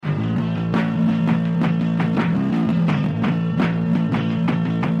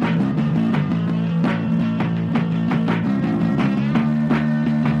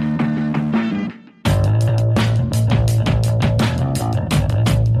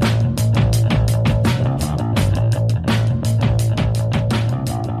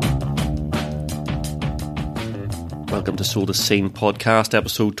to Sold as Seen podcast,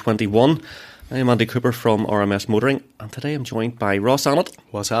 episode 21. I'm Andy Cooper from RMS Motoring, and today I'm joined by Ross Annett.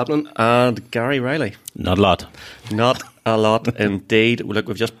 What's happening? And Gary Riley. Not a lot. Not a lot indeed. Look,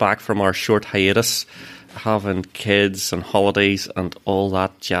 we've just back from our short hiatus, having kids and holidays and all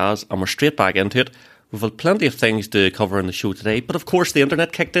that jazz, and we're straight back into it. We've had plenty of things to cover in the show today, but of course the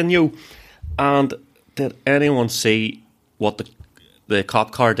internet kicked in, and did anyone see what the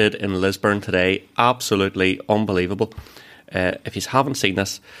cop car did in Lisburn today? Absolutely unbelievable. If you haven't seen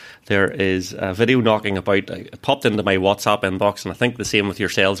this, there is a video knocking about. It popped into my WhatsApp inbox, and I think the same with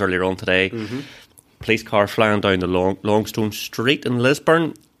yourselves earlier on today. Police car flying down the Longstone Street in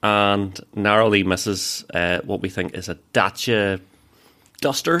Lisburn and narrowly misses what we think is a Dacia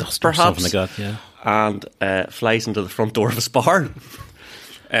Duster perhaps, something like that, yeah. And flies into the front door of a Spar.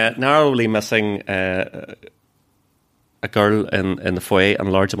 Narrowly missing a girl in the foyer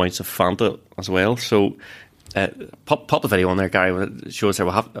and large amounts of Fanta as well. So pop the video on there, Gary, when it shows there.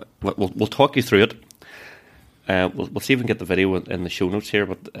 We'll talk you through it. We'll see if we can get the video in the show notes here.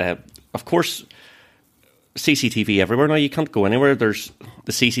 But of course, CCTV everywhere now. You can't go anywhere. There's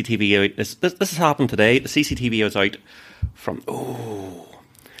the CCTV out. This has happened today. The CCTV is out from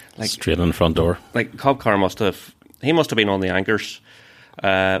straight in the front door. Like, cop car must have been on the anchors.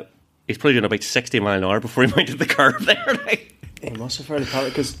 He's probably doing about 60 mile an hour before he mounted the curb there. He must have fairly caught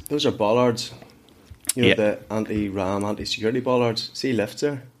it, because those are bollards. You know, the anti-ram, anti-security bollards. See lifts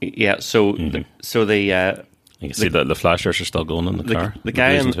there? Yeah, so You can see that the flashers are still going in the car. The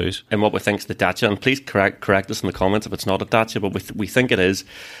guy in what we think is the Dacia, and please correct us in the comments if it's not a Dacia, but we think it is,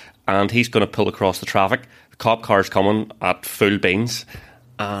 and he's going to pull across the traffic. The cop car's coming at full beans,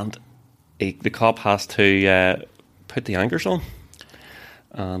 and the cop has to put the anchors on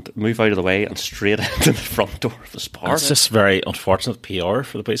and move out of the way and straight into the front door of the Spar. It's just very unfortunate PR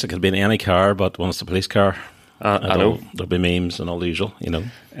for the police. It could be in any car, but when it's a police car, I know there'll be memes and all the usual,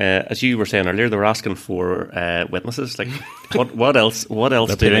 as you were saying earlier, they were asking for witnesses. Like, what else? What else?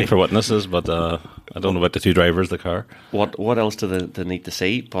 They're pleading for witnesses, but I don't know about the two drivers of the car. What else do they need to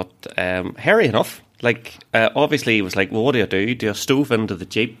see? But hairy enough. Like, obviously, he was like, well, what do? Do I stove into the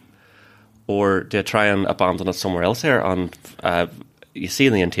Jeep, or do I try and abandon it somewhere else here? And you see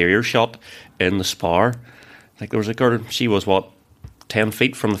in the interior shot in the Spar, like, there was a girl. She was 10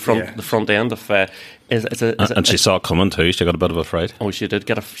 feet from the front end of. And she saw it coming too. She got a bit of a fright. Oh, she did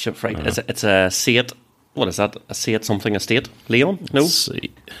get a fright. It's a Seat. What is that? A Seat something estate? Leon? No.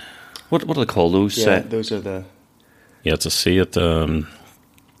 What do they call those? Yeah, those are the. Yeah, it's a Seat.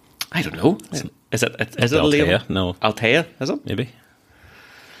 I don't know. Is it Altea? a Leon? No. Altea, is it? Maybe.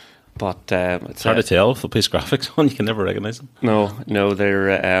 But it's hard to tell with the police graphics on. You can never recognise them. No,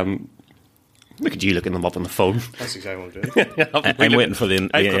 they're. Look at you looking them up on the phone. That's exactly what I'm doing. I'm waiting for the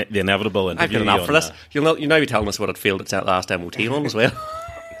inevitable interview. I've got an app for this. You'll now be telling us what it failed its last MOT on as well.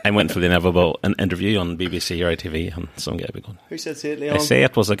 I'm waiting for the inevitable interview on BBC or ITV, and some guy will be going. Who said say it, Leon? I say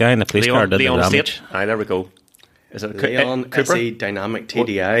it was a guy in a police car did Leon the damage. State. Aye, there we go. Is it Leon Cooper? SE Dynamic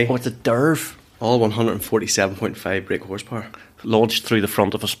TDI? What's a Derv? All 147.5 brake horsepower. Launched through the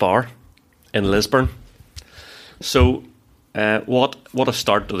front of a Spar in Lisburn. So, what a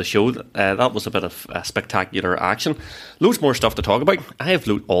start to the show. That was a bit of spectacular action. Loads more stuff to talk about. I have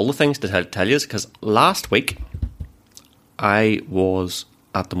all the things to tell you, because last week I was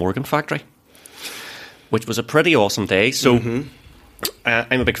at the Morgan factory, which was a pretty awesome day. So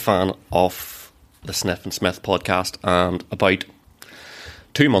I'm a big fan of the Sniff and Smith podcast, and about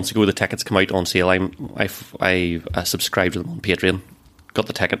 2 months ago the tickets come out on sale. I subscribed to them on Patreon, got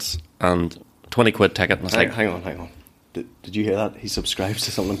the tickets, and £20 ticket, and I was like, hang on. Did you hear that? He subscribes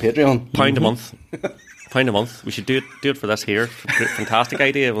to something on Patreon. £1 a month. £1 a month. We should do it for this here. Fantastic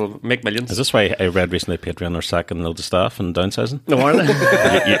idea. We'll make millions. Is this why I read recently Patreon are sacking loads of staff and downsizing? No, are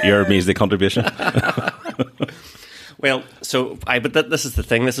they? Your measly contribution. Well, but this is the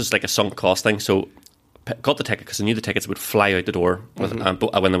thing. This is like a sunk cost thing. So, got the ticket because I knew the tickets would fly out the door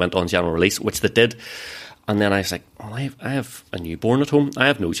when they went on general release, which they did. And then I was like, well, I have a newborn at home. I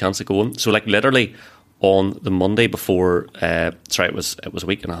have no chance of going. So, like, literally on the Monday before, it was a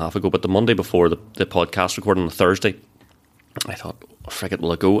week and a half ago, but the Monday before the podcast recording on the Thursday, I thought, frig it,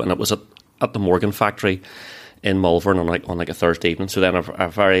 will I go? And it was at the Morgan factory in Malvern on a Thursday evening. So then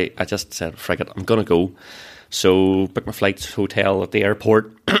I just said, frig it, I'm going to go. So booked my flights, hotel at the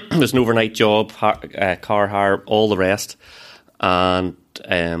airport. There's an overnight job, car hire, all the rest, and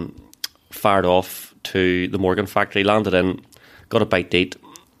fired off to the Morgan factory. Landed in, got a bite to eat,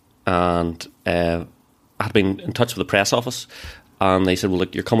 and I had been in touch with the press office, and they said, well,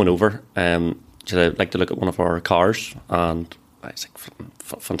 look, you're coming over, should I like to look at one of our cars? And I was like,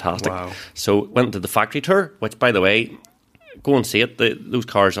 fantastic. Wow. So went to the factory tour, which, by the way, go and see it. Those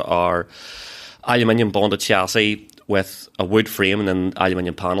cars are aluminium bonded chassis with a wood frame and then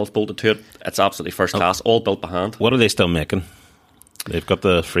aluminium panels bolted to it. It's absolutely first class, all built by hand. What are they still making? They've got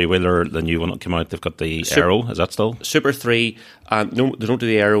the Freewheeler, the new one that came out. They've got the Aero. Is that still? Super 3. No, they don't do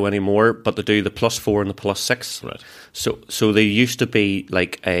the Aero anymore, but they do the Plus 4 and the Plus 6. Right. So they used to be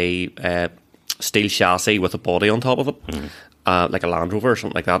like a steel chassis with a body on top of it, like a Land Rover or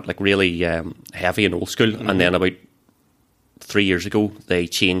something like that, like really heavy and old school. And then about 3 years ago, they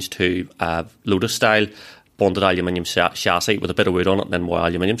changed to Lotus style bonded aluminium chassis with a bit of wood on it and then more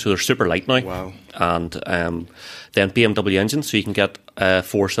aluminium, so they're super light now. Wow. And then BMW engine, so you can get a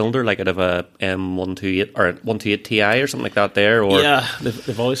 4-cylinder like out of a M128 or 128 Ti or something like that there. Or Yeah,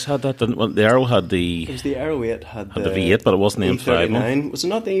 they've always had that. The Aero had It the was the Aero 8 had the V8, but it wasn't the M5 one. E39. Was it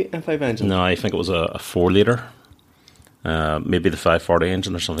not the M5 engine? No, I think it was a 4-litre. Maybe the 540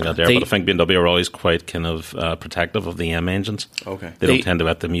 engine or something like that there. But I think BMW are always quite kind of protective of the M engines. Okay. They don't tend to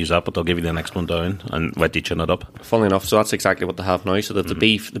let them use that, but they'll give you the next one down and let you tune it up. Funnily enough, so that's exactly what they have now. So that the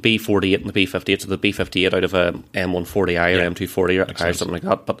B48 and the B58, so the B58 out of a M140i or M240 or something like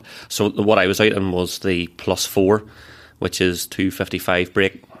that. But so what I was out in was the Plus 4, which is 255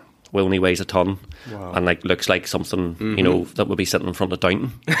 brake. Well, only weighs a ton, and like looks like something that would be sitting in front of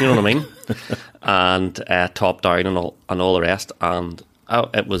Downton. You know what I mean? And top down and all the rest. And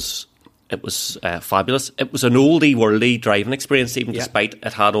it was fabulous. It was an oldie worldy driving experience, even despite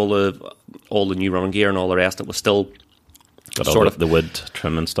it had all the new running gear and all the rest. It was still got sort of the wood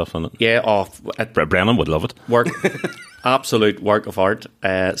trim and stuff on it. Yeah, Brennan would love it. Absolute work of art.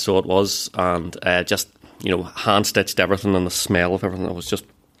 So it was, and just hand stitched everything, and the smell of everything. It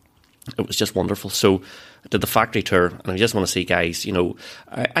was just wonderful. So I did the factory tour, and I just want to see guys.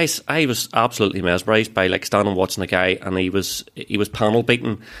 I was absolutely mesmerised by like standing watching a guy, and he was panel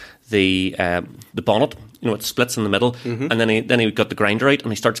beating the bonnet. It splits in the middle, and then he got the grinder out,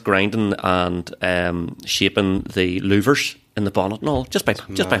 and he starts grinding and shaping the louvers in the bonnet and all just by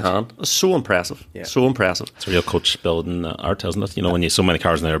hand. It was so impressive. Yeah. So impressive. It's a real coach building art, isn't it? When so many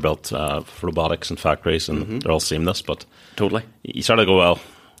cars now are built for robotics and factories, and they're all seamless, but totally you sort of go, well,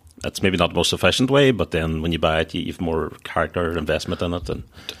 that's maybe not the most efficient way, but then when you buy it, you have more character investment in it, and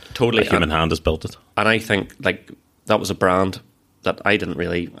totally a human hand has built it. And I think like that was a brand that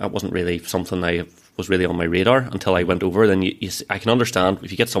that wasn't really something I was really on my radar until I went over. Then I can understand if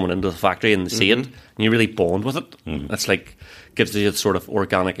you get someone into the factory and they see it, and you really bond with it. It's like gives you a sort of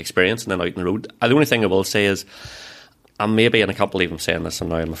organic experience, and then out in the road. The only thing I will say is, and maybe, and I can't believe I'm saying this, I'm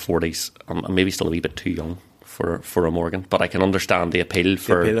now in my 40s, I'm maybe still a wee bit too young for a Morgan, but I can understand the appeal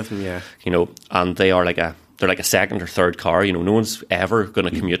for the appeal of them, yeah. And they're like a second or third car. No one's ever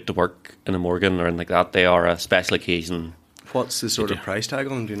going to commute to work in a Morgan or anything like that. They are a special occasion. What's the sort of price tag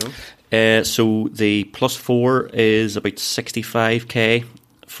on them, do you know? So the Plus 4 is about 65k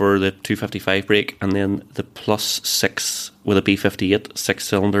for the 255 brake, and then the Plus 6 with a B58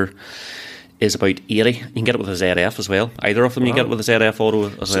 6-cylinder is about 80. You can get it with a ZF as well. Either of them you can get it with a ZF Auto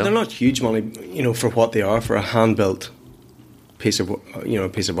as well. So they're not huge money, for what they are for a hand-built piece of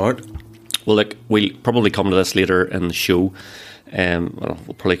art. Well, look, we'll probably come to this later in the show.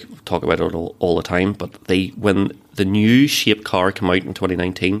 We'll probably talk about it all the time. But when the new shape car came out in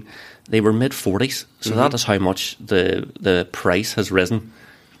 2019, they were mid-40s. So that is how much the price has risen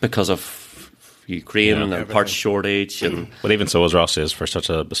because of Ukraine and everything. parts shortage. And But even so, as Ross says, for such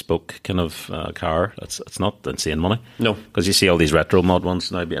a bespoke kind of car, it's not insane money. No. Because you see all these retro mod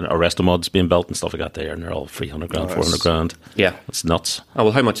ones now, or resto mods being built and stuff like that there, and they're all 300 grand, 400 grand. Yeah. It's nuts. Oh,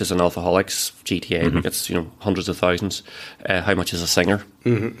 well, how much is an Alphaholics GTA? Like it's, hundreds of thousands. How much is a Singer?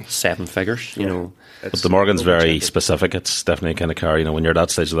 7 figures, But the Morgan's very specific. It's definitely a kind of car, when you're at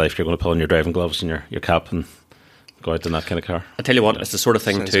that stage of life, you're going to pull on your driving gloves and your cap and go out in that kind of car. I tell you what, it's the sort of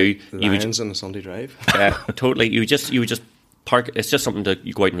thing Sounds too. like Lions on a Sunday drive. Totally. You would just park. It's just something that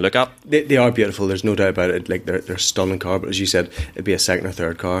you go out and look at. They are beautiful. There's no doubt about it. Like they're a stunning car. But as you said, it'd be a second or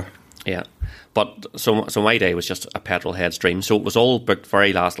third car. Yeah. But so my day was just a petrol head's dream. So it was all booked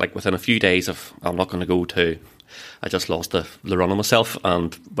very last. Like within a few days of I'm not going to go to. I just lost the run of myself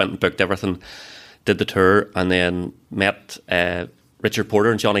and went and booked everything. Did the tour and then met Richard Porter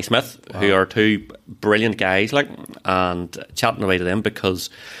and Johnny Smith, who are two brilliant guys, and chatting away to them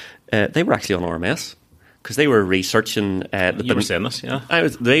because they were actually on RMS because they were researching. You were saying this, yeah.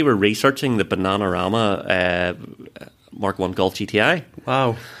 They were researching the Bananarama Mark 1 Golf GTI.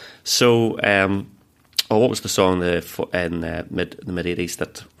 Wow. So, what was the song in the mid 80s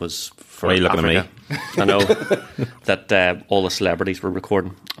that was for Why are you looking Africa? at me? I know that all the celebrities were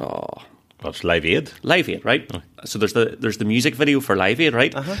recording. Oh. What's Live Aid? Live Aid, right? Oh. So there's the music video for Live Aid,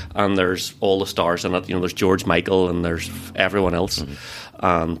 right? And there's all the stars in it. You know, there's George Michael and there's everyone else.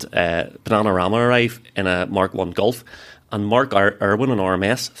 And Bananarama arrive in a Mark 1 Golf. And Mark Irwin in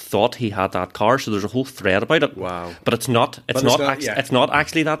RMS thought he had that car, so there's a whole thread about it. Wow! But it's not. It's not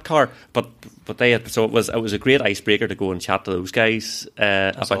actually that car. But they had, so it was a great icebreaker to go and chat to those guys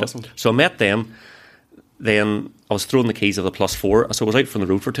about awesome. it. So I met them. Then I was throwing the keys of the +4. So I was out from the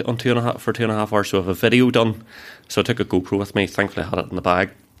road for 2.5 hours. So I have a video done. So I took a GoPro with me. Thankfully, I had it in the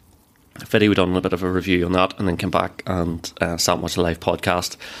bag. A video done, a bit of a review on that, and then came back and sat and watched a live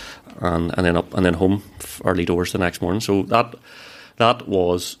podcast, and then up and then home early doors the next morning. So that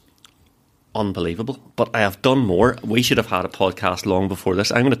was unbelievable. But I have done more. We should have had a podcast long before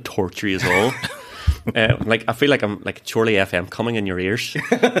this. I'm going to torture you all. I feel like I'm like Chorley FM coming in your ears.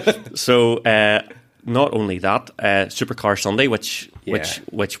 So not only that, Supercar Sunday, which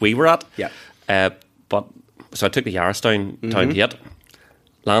we were at. Yeah. But so I took the Yaris down to it.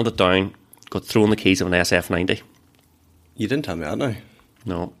 Landed down, got thrown the keys of an SF90. You didn't tell me that now.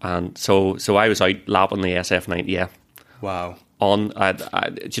 No, and so I was out lapping the SF90. Yeah. Wow.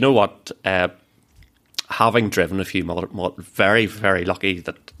 Do you know what? Having driven a few, very very lucky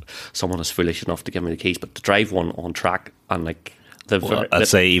that someone is foolish enough to give me the keys, but to drive one on track and like I'd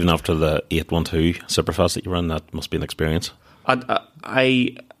say even after the 812 Superfast that you were in, that must be an experience.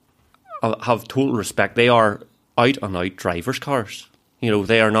 I have total respect. They are out and out drivers' cars. You know,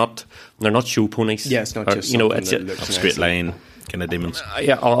 they're not show ponies. Yeah, it's not just it's straight line kind of demons.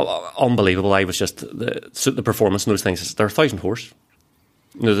 Yeah, unbelievable. I was just the performance in those things. They're 1,000 horse.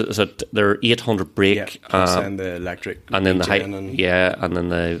 You know, they're 800 brake, and the electric, and then and then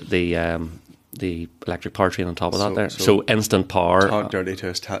the electric powertrain on top of that. So instant power. Talk dirty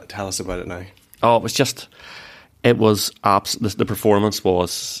to us. Tell us about it now. Oh, it was the performance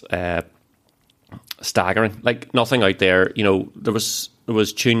was staggering. Like nothing out there. You know, there was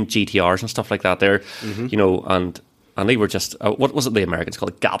tuned GTRs and stuff like that there. You know, and they were just what was it the Americans call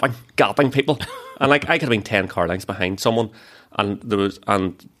it, gapping people. And like I could have been 10 car lengths behind someone, and by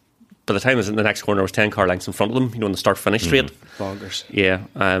the time I was in the next corner, I was 10 car lengths in front of them. You know, in the start finish straight. Bonkers. Yeah.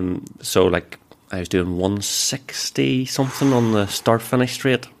 So like I was doing 160 something on the start finish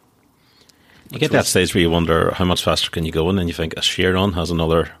straight. You get that stage where you wonder how much faster can you go, and then you think a Chiron has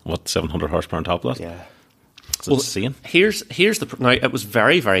another 700 horsepower on top of that. Yeah. It's insane. Here's the now. It was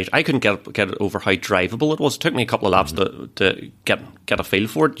very very. I couldn't get it over how drivable it was. It took me a couple of laps to get a feel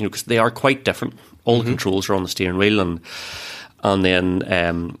for it. You know, because they are quite different. All the controls are on the steering wheel, and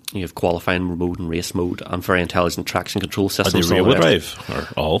then you have qualifying mode and race mode, and very intelligent traction control systems. Are they rear-wheel drive or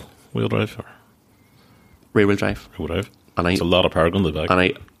all-wheel drive? Or? Rear-wheel drive. Rear-wheel drive. And it's a lot of power going to the back.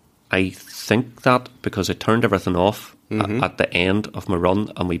 And I think that because I turned everything off at the end of my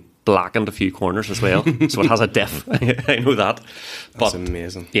run, and we blackened a few corners as well, so it has a diff. I know that. That's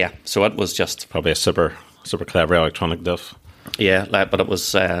amazing. Yeah, so it was just probably a super clever electronic diff. Yeah, but it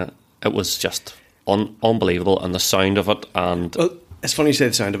was just unbelievable, and the sound of it. And well, it's funny you say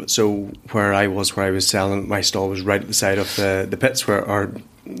the sound of it. So where I was selling, my stall was right at the side of the pits, or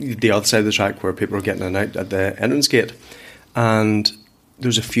the other side of the track where people were getting in and out at the entrance gate, and there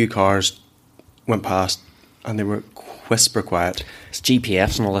was a few cars went past, and they were whisper quiet. It's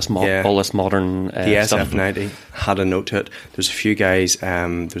GPFs and all this modern the SF90 had a note to it. There's a few guys.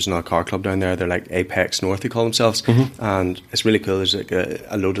 There's another car club down there. They're like Apex North, they call themselves, and it's really cool. There's like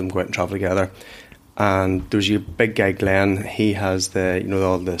a load of them go out and travel together. And there's your big guy Glenn. He has all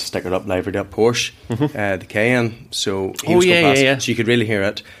the stickered up, livered up Porsche, the Cayenne. So he was going past, so you could really hear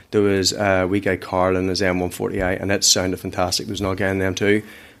it. There was a wee guy Carl in his M140i, and it sounded fantastic. There was another guy in them too,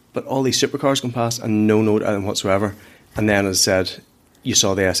 but all these supercars going past and no note out of them whatsoever. And then, as I said, you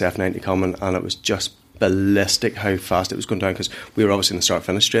saw the SF90 coming, and it was just ballistic how fast it was going down, because we were obviously in the start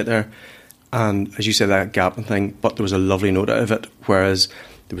finish straight there. And as you said, that gapping thing, but there was a lovely note out of it, whereas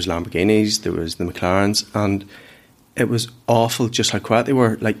there was Lamborghinis, there was the McLarens, and it was awful just how quiet they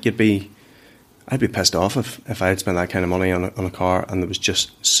were. Like I'd be pissed off if I had spent that kind of money on a car and there was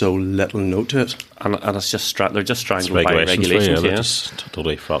just so little note to it. And it's just they're just strangled by regulations. They're just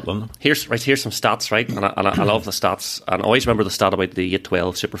totally throttling. Here's some stats, right? And I love the stats. And I always remember the stat about the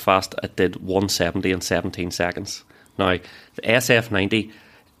 812 Superfast. It did 170 in 17 seconds. Now the SF90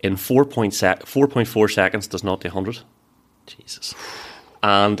 in 4.4 seconds does not do 100. Jesus.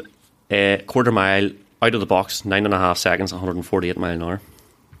 And a quarter mile out of the box, 9.5 seconds, 148 mile an hour.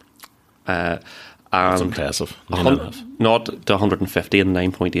 That's impressive. Not to 150 in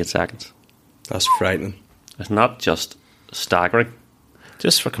 9.8 seconds. That's frightening. It's not just staggering.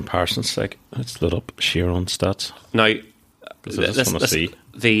 Just for comparison's sake, let's load up Chiron stats. Now, I just want to see.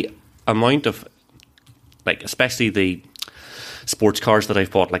 The amount of, like, especially the sports cars that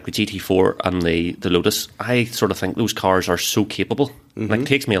I've bought, like the GT4 and the Lotus, I sort of think those cars are so capable. Like, it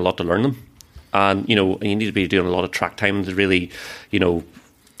takes me a lot to learn them. And, you know, you need to be doing a lot of track time to really, you know,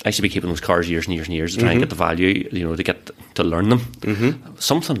 I should be keeping those cars years and years and years to try and get the value, you know, to get to learn them.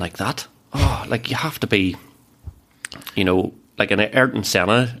 Something like that. Oh, like, you have to be, you know, like an Ayrton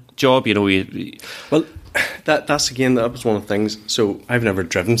Senna job, you know. Well, that was one of the things. So I've never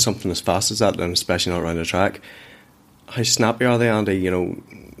driven something as fast as that, and especially not around the track. How snappy are they, Andy? You know,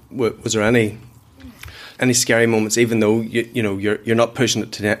 was there any scary moments, even though you know you're not pushing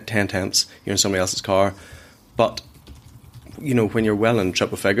it to 10 tenths, you're in somebody else's car, but you know, when you're well in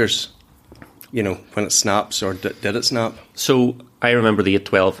triple figures, you know, when it snaps, or did it snap? So I remember the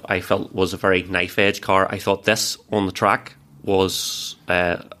 812 I felt was a very knife edge car. I thought this on the track was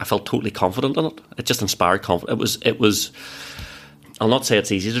I felt totally confident in it. It just inspired confidence. It was I'll not say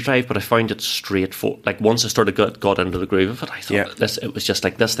it's easy to drive, but I found it straightforward. Like, once I started got into the groove of it, I thought it was just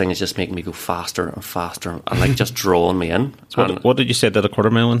like, this thing is just making me go faster and faster, and like just drawing me in. So what did you say did a quarter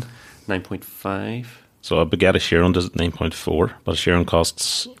mile in? 9.5. So a Bugatti Chiron does 9.4, but a Chiron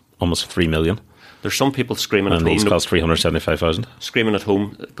costs almost 3 million. There's some people screaming at home. And these cost 375,000. Screaming at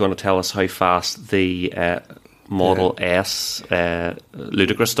home, going to tell us how fast the Model S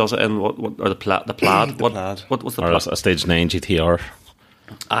Ludicrous does it in. What or the Plaid? The Plaid. What was the or Plaid? A Stage 9 GTR.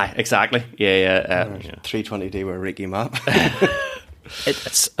 Aye, exactly. Yeah. 320D with Ricky Map.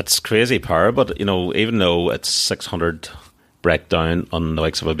 It's crazy power, but you know, even though it's 600 breakdown on the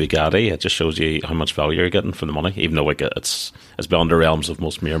likes of a Bugatti, it just shows you how much value you're getting for the money. Even though it's beyond the realms of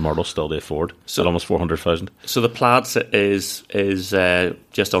most mere mortals still to afford. So at almost 400,000. So the Plaid is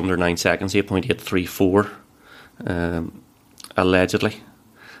just under 9 seconds, 8.834, allegedly.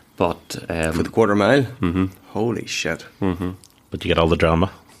 But for the quarter mile, holy shit! But you get all the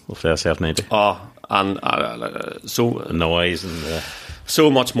drama of the SF90. Oh, and so the noise and so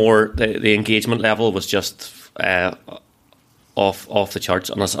much more. The engagement level was just off the charts.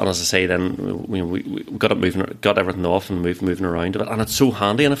 And as I say, then we got it moving, got everything off and moving around a bit. And it's so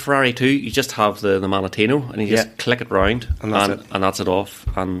handy in a Ferrari too. You just have the Manettino and you just click it round, and that's it off,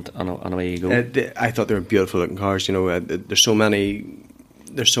 and away you go. I thought they were beautiful looking cars. You know, there's so many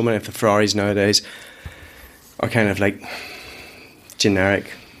of the Ferraris nowadays are kind of like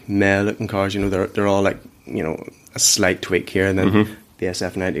generic male looking cars. You know, they're all like, you know, a slight tweak here, and then the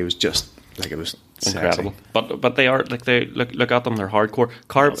SF90 was just like, it was incredible. Sexy. But they are like, they look at them, they're hardcore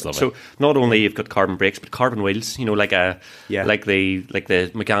carbon. So not only you've got carbon brakes, but carbon wheels. You know, like the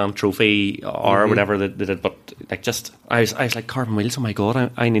McGann Trophy or whatever they did. But like, just I was like, carbon wheels. Oh my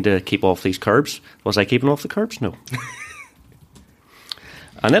god, I need to keep off these curbs. Was I keeping off the curbs? No.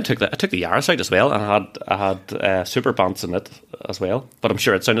 And then I took the Yaris out as well, and I had super pants in it as well. But I'm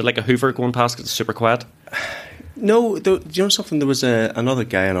sure it sounded like a Hoover going past because it's super quiet. No, do you know something? There was another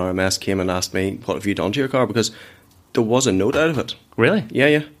guy in RMS came and asked me, what have you done to your car? Because there was a note out of it. Really?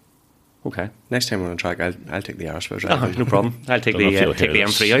 Yeah. Okay. Next time we're on track, I'll take the Yaris for a drive. No problem. I'll take the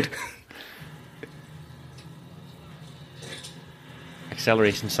M3 out.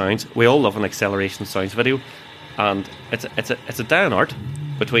 Acceleration sounds. We all love an acceleration sounds video, and it's a down art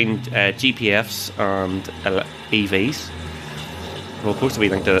between GPFs and EVs. Well, of course, we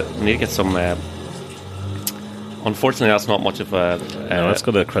need to get some. Unfortunately, that's not much of a. Let's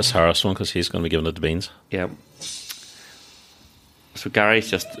go to Chris Harris one because he's going to be giving it the beans. Yeah. So Gary's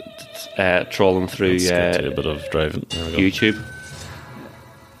just trolling through a bit of driving. YouTube.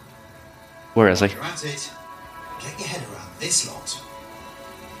 Where is he? You're at it. Get your head around this lot.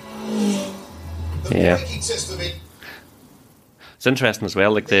 Yeah. It's interesting as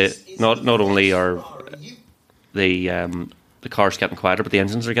well. Like not only are the cars getting quieter, but the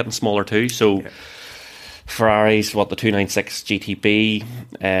engines are getting smaller too. So Ferraris, the 296 GTB,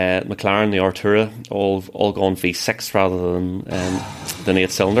 McLaren, the Artura, all gone V6 rather than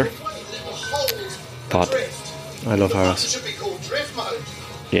 8-cylinder. But I love Harris.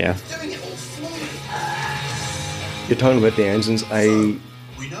 Yeah. You're talking about the engines.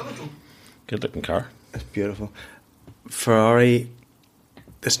 Good looking car. It's beautiful. Ferrari,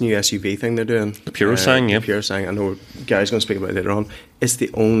 this new SUV thing they're doing, the Purosangue, the Purosangue. I know Gary's going to speak about it later on. It's the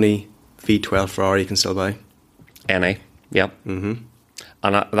only V12 Ferrari you can still buy. NA, yeah. And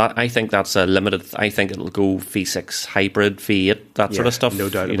I think that's a limited. I think it'll go V6 hybrid, V8, that sort of stuff. No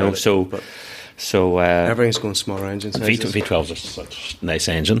doubt about it. So everything's going smaller engines. V12s are such nice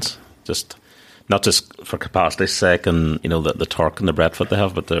engines. Just not just for capacity's sake and the torque and the breadth that they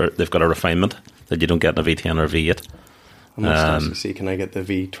have, but they've got a refinement that you don't get in a V10 or V8. I must actually see, can I get the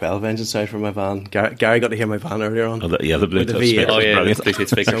V12 engine sound for my van? Gary got to hear my van earlier on. Oh, the Bluetooth the speakers. V8. Oh yeah, Brilliant. Bluetooth So I'm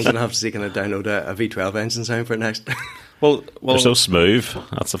speakers. going to have to see, can I download a V12 engine sound for it next? Well, They're so smooth.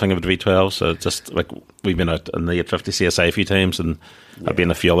 That's the thing about V12. So just like we've been out in the 850 CSI a few times, and I've been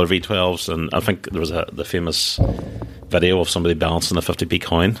in a few other V12s, and I think there was the famous video of somebody balancing a 50p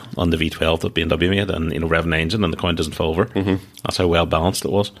coin on the V12 that BMW made, and revving the engine, and the coin doesn't fall over. Mm-hmm. That's how well balanced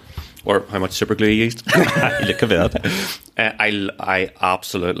it was. or how much super glue you used. Look at that. I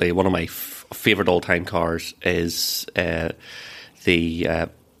absolutely, one of my favourite all-time cars is the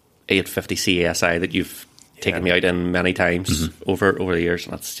 850 CSI that you've taken me out in many times over the years,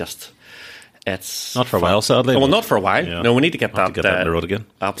 and it's Not for a while, sadly. well, not for a while. Yeah. No, we need to get Have that to get that on the road again.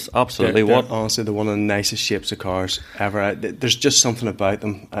 Absolutely. They're What? honestly, they're one of the nicest shapes of cars ever. There's just something about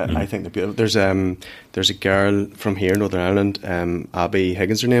them. I think they're beautiful. There's a girl from here, Northern Ireland, Abby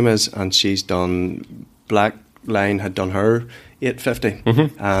Higgins, her name is, and she's done Black Line had done her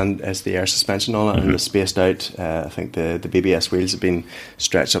 850, and it's the air suspension on it and the spaced out. I think the BBS wheels have been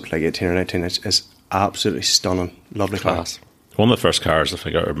stretched up to like 18 or 19 inches. It's absolutely stunning, lovely Class. class. One of the first cars, I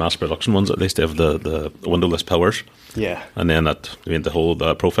think, are mass production ones. At least they have the windowless pillars, Yeah, and then the whole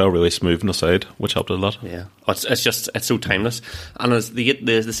profile really smooth on the side, which helped a lot. Yeah, it's so timeless. And as the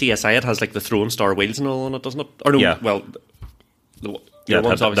CSI, it has like the throwing star wheels and all on it, doesn't it? Or no, Yeah. well, Yeah, it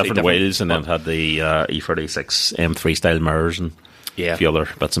one's had obviously different wheels, and then but- it had the E36 M3 style mirrors and Yeah. a few other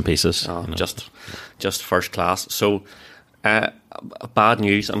bits and pieces. Oh, you know. just first class. So, bad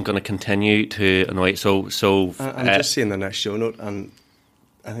news. I'm going to continue to annoy. So I'm just seeing the next show note, and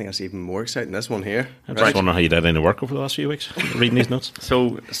I think that's even more exciting. This one here, I'm just wondering how you did any work over the last few weeks reading these notes.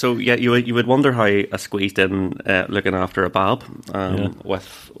 So yeah, you would wonder how I squeezed in looking after a Bab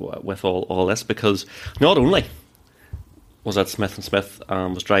with all this, because not only was at Smith and Smith,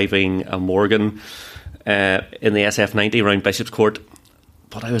 was driving a Morgan in the SF90 around Bishop's Court,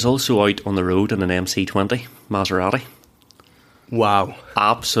 but I was also out on the road in an MC20 Maserati. Wow.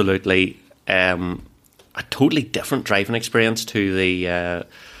 Absolutely, a totally different driving experience to the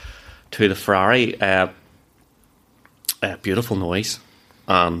Ferrari. Beautiful noise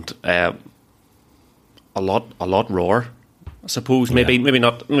and a lot rawer. I suppose maybe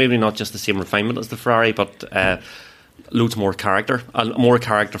not just the same refinement as the Ferrari, but loads more character, a more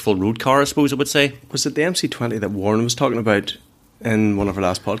characterful road car, I suppose I would say. Was it the MC20 that Warren was talking about in one of our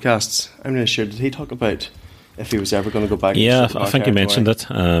last podcasts? I'm not sure. Did he talk about if he was ever going to go back? Yeah, to I think you mentioned it.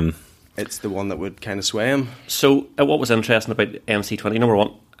 It's the one that would kind of sway him. So what was interesting about MC20? Number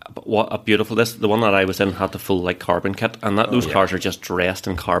one, what a beautiful the one that I was in had the full like carbon kit, and those cars are just dressed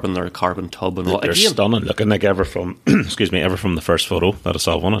in carbon. They're a carbon tub and all. They're Again, stunning. Looking like ever from ever from the first photo that I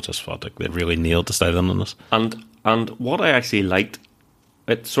saw of one, I just felt like they really nailed the styling on this. And what I actually liked,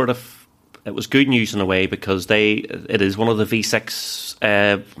 it was good news in a way, because it is one of the V6.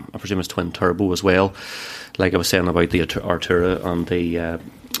 I presume it's twin turbo as well. Like I was saying about the Artura and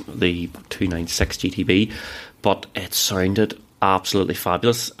the 296 GTB, but it sounded absolutely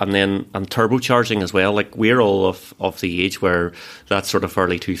fabulous. And turbocharging as well. Like we're all of the age where that sort of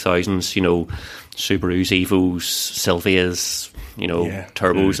early 2000s, Subarus, Evos, Silvias,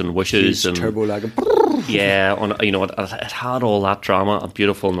 turbos and whooshes and turbo lagging. yeah, it had all that drama and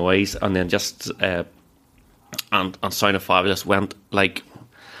beautiful noise, and then just and sounded fabulous. Went like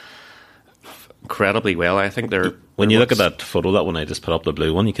incredibly well. I think they're When you look at that photo, that one I just put up, the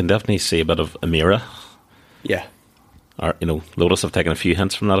blue one, you can definitely see a bit of Amira. Yeah. Or, Lotus have taken a few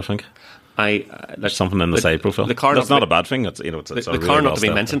hints from that, I think. There's something in the side profile. The car That's not a bad thing. It's a the really car, not well to be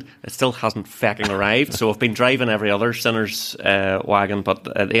set. mentioned, it still hasn't fucking arrived. So I've been driving every other sinner's wagon, but the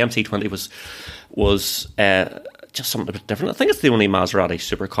MC20 was just something a bit different. I think it's the only Maserati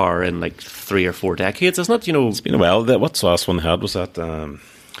supercar in like 3 or 4 decades, isn't it? It's been a while. What's the last one they had? Was that...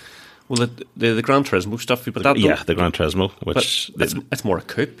 well, the Gran Turismo stuff, but the Gran Turismo, which... it's more a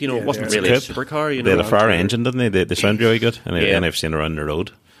coupe, it wasn't it's a really a coupe. supercar. They had a Ferrari engine, didn't they? They sound really good, and Yeah. I've seen around the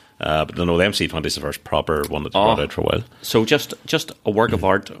road. But no, the MC20 is the first proper one that's brought out for a while. So just a work of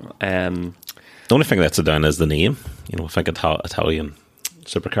art. The only thing that's down is the name. I think Italian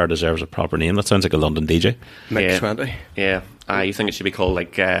supercar deserves a proper name. That sounds like a London DJ. Mix 20. Yeah, you think it should be called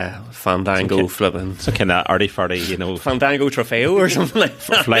like Fandango flipping. Some kind of arty-farty, Fandango Trofeo or something like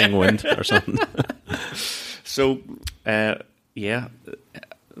that. Flying Wind or something. So, that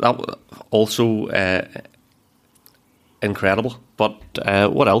was also incredible. But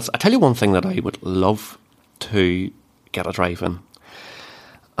what else? I tell you one thing that I would love to get a drive in.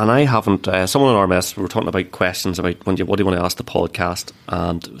 And I haven't. Someone in our mess, we were talking about questions about what do you want to ask the podcast,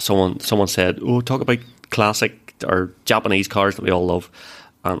 and someone said, "Oh, talk about classic or Japanese cars that we all love."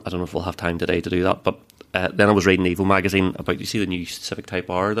 And I don't know if we'll have time today to do that, but then I was reading Evo magazine about, you see the new Civic Type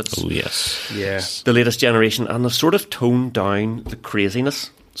R that's Oh, yes. Yeah. the latest generation, and they've sort of toned down the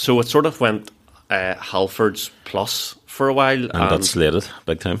craziness. So it sort of went Halfords Plus for a while. And that's slated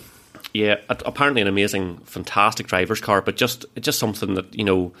big time. Yeah, apparently an amazing, fantastic driver's car, but just something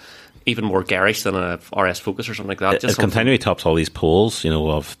that, even more garish than a RS Focus or something like that. It continually tops all these polls,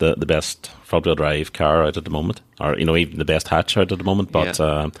 of the best front-wheel drive car out at the moment, or even the best hatch out at the moment. But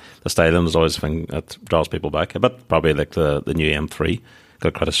the styling is always a thing that draws people back. But probably like the new M3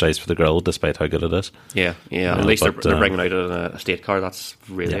 got criticised for the grille, despite how good it is. Yeah. At least they're bringing out a state car. That's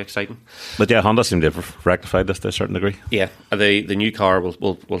really exciting. But yeah, Honda seem to have rectified this to a certain degree. Yeah, the new car,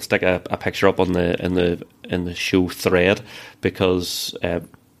 we'll stick a picture up on in the show thread, because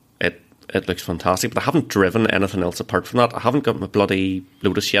it looks fantastic. But I haven't driven anything else apart from that. I haven't got my bloody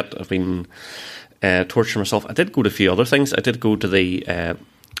Lotus yet. I've been torturing myself. I did go to a few other things. I did go to the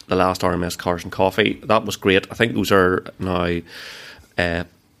last RMS Cars and Coffee. That was great. I think those are now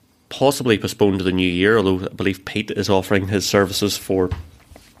possibly postponed to the new year, although I believe Pete is offering his services for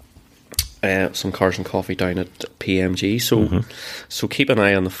some Cars and Coffee down at PMG. So keep an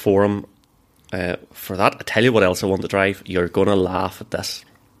eye on the forum for that. I tell you what else I want to drive. You're going to laugh at this.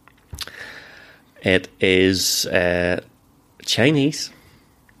 It is Chinese,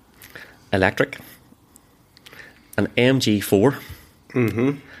 electric, an MG4.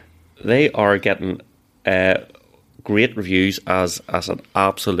 Mm-hmm. They are getting great reviews as an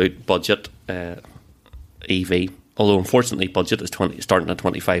absolute budget EV. Although unfortunately, budget is starting at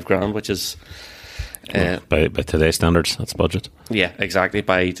 25 grand, which is by today's standards, that's budget. Yeah, exactly.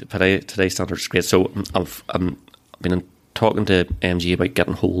 By today's standards, great. So I've been talking to MG about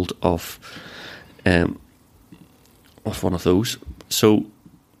getting hold of one of those. So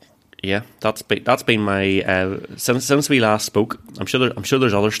yeah, that's been my since we last spoke. I'm sure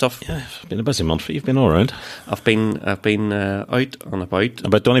there's other stuff. Yeah, it's been a busy month for you. You've been all around. I've been out and about.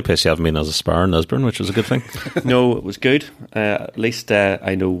 About the only place you haven't been as a spar in Lisburn, which was a good thing. No, it was good. At least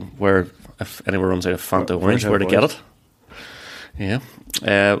I know where, if anyone runs out of Fanta Orange, where to get it.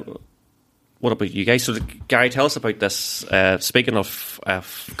 Yeah. What about you guys? So, Gary, tell us about this. Speaking of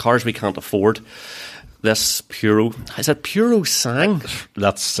cars we can't afford, this Puro, is it Puro Sang?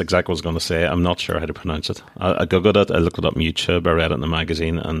 That's exactly what I was going to say. I'm not sure how to pronounce it. I googled it, I looked it up on YouTube, I read it in the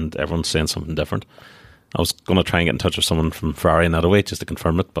magazine, and everyone's saying something different. I was going to try and get in touch with someone from Ferrari and Attaway just to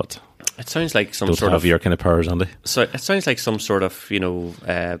confirm it, but it sounds like some don't sort have of your kind of powers, Andy. So it sounds like some sort of Puro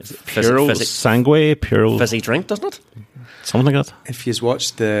Sangue, Puro fizzy drink, doesn't it? Something like that. If you've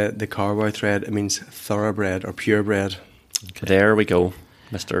watched the Carwow thread, it means thoroughbred or purebred. Okay. There we go,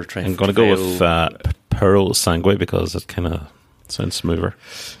 Mr. Trent. I'm going to go with Puro Sangue because it kind of sounds smoother.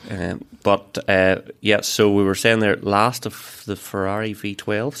 Yeah, so we were saying there, last of the Ferrari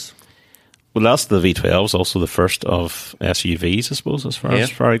V12s. Well, that's the V12s, also the first of SUVs, I suppose, as far as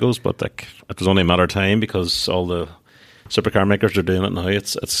Ferrari goes. But it was only a matter of time because all the supercar makers are doing it now.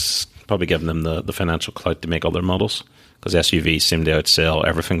 It's probably giving them the financial clout to make other models, because SUVs seem to outsell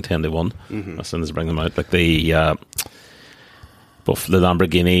everything 10-1 as soon as they bring them out. Like both the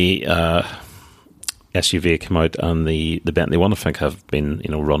Lamborghini SUV came out and the Bentley one, I think, have been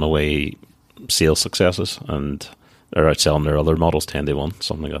runaway sales successes, and they're outselling their other models 10-1,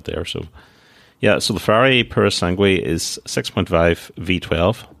 something like that there. So. Yeah, so the Ferrari Puro Sangue is 6.5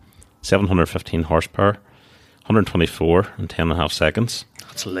 V12, 715 horsepower, 124 in 10.5 seconds.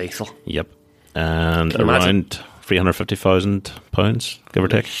 That's lethal. Yep. And around £350,000, give or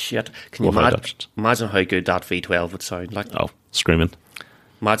take. Shit. Can you imagine how good that V12 would sound like? Oh, screaming.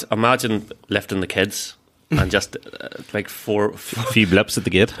 Imagine lifting the kids and just like a few blips at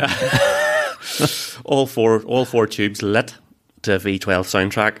the gate. all four tubes lit to V12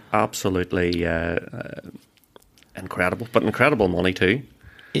 soundtrack. Absolutely incredible, but incredible money too.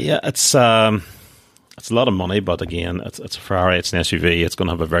 Yeah, it's a lot of money, but again, it's a Ferrari, it's an SUV, it's going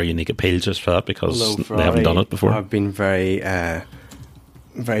to have a very unique appeal just for that, because they haven't done it before. I've been very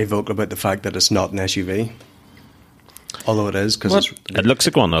vocal about the fact that it's not an SUV, although it is, because it looks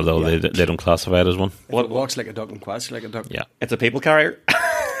like one, although they don't classify it as one. It walks like a duck and quacks like a duck. Yeah, it's a people carrier.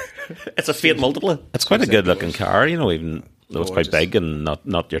 It's a Fiat Multipla. It's quite a good looking car, even though it's quite big and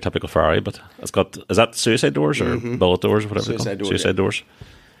not your typical Ferrari, but it's got, is that suicide doors or bullet doors or whatever suicide doors.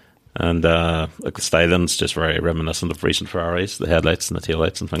 And like the styling's just very reminiscent of recent Ferraris, the headlights and the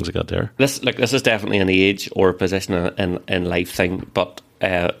taillights and things like that there. This is definitely an age or position in life thing, but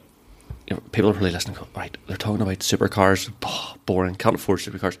people are really listening. Right, they're talking about supercars. Boring, can't afford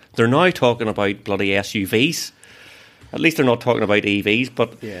supercars. They're now talking about bloody SUVs. At least they're not talking about EVs,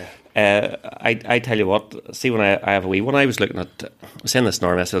 but Yeah. I tell you what, see, when I have a wee one, I was looking at, I was saying this in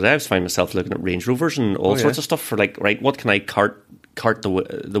our message, I was finding myself looking at Range Rovers and all sorts of stuff for like, right, what can I cart the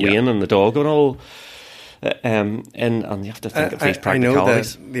Wayne and the dog and all, and you have to think of these I know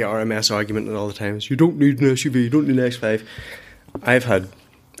practicalities. the RMS argument all the time is you don't need an SUV, you don't need an X5. I've had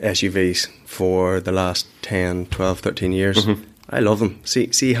SUVs for the last 10, 12, 13 years. I love them.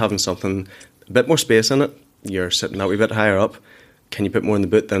 See having something, a bit more space in it, you're sitting that wee bit higher up. Can you put more in the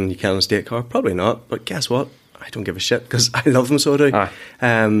boot than you can in a state car? Probably not, but guess what? I don't give a shit because I love them, so do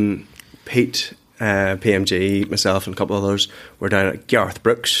I. Pete, PMG, myself and a couple of others were down at Garth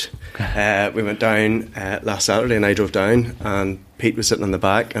Brooks. We went down last Saturday and I drove down, and Pete was sitting in the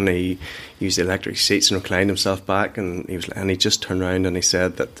back and he used the electric seats and reclined himself back, and he just turned around and he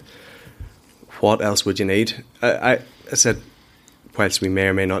said that, what else would you need? I said, whilst we may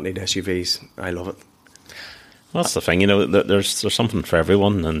or may not need SUVs, I love it. That's the thing, there's something for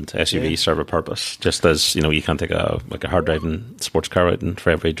everyone, and SUVs serve a purpose. Just as, you can't take a hard driving sports car out for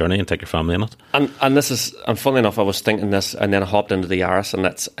every journey and take your family in it. And this is, and funnily enough, I was thinking this, and then I hopped into the Yaris, and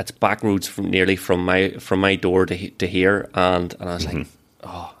it's back roads from my door to here, and I was like,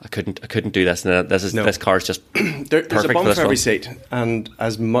 oh, I couldn't do this. And this car's just there's perfect a bump for for every seat, and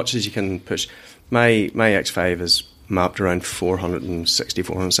as much as you can push. My X5 is mapped around 460,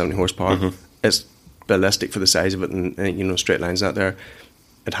 470 horsepower. It's ballistic for the size of it, and straight lines out there.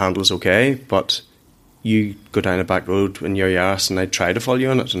 It handles okay, but you go down a back road in your Yaris, and I try to follow you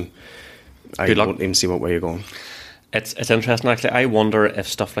on it, and I won't even see what way you're going. It's interesting, actually. I wonder if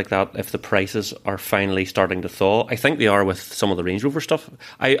stuff like that, if the prices are finally starting to thaw. I think they are with some of the Range Rover stuff.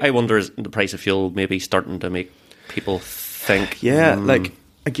 I wonder, is the price of fuel maybe starting to make people think? Yeah, like,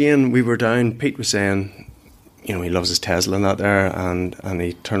 again, we were down, Pete was saying, he loves his Tesla and that there, and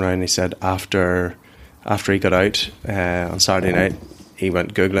he turned around and he said after he got out on Saturday night, he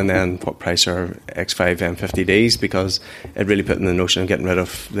went Googling then what price are X5 M50Ds, because it really put in the notion of getting rid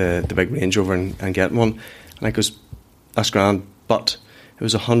of the big Range Rover and getting one. And I goes, that's grand, but it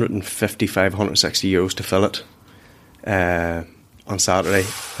was 155, 160 euros to fill it on Saturday,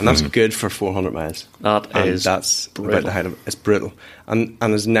 and that's good for 400 miles. That's brutal. About the height of it. It's brutal. And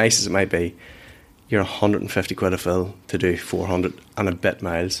as nice as it might be, you're 150 quid a fill to do 400 and a bit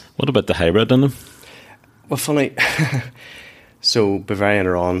miles. What about the hybrid in them? Well, funny. So Bavarian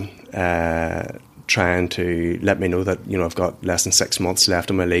are on trying to let me know that I've got less than 6 months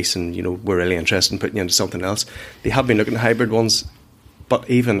left on my lease, and we're really interested in putting you into something else. They have been looking at hybrid ones, but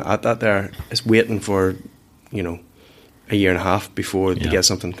even at that, there it's waiting for a year and a half before they get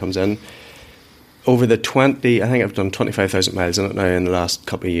something comes in. Over the 20, I think I've done 25,000 miles in it now in the last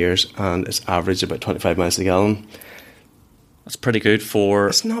couple of years, and it's averaged about 25 miles a gallon. That's pretty good for...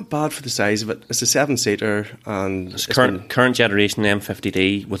 It's not bad for the size of it. It's a 7-seater, and it's current generation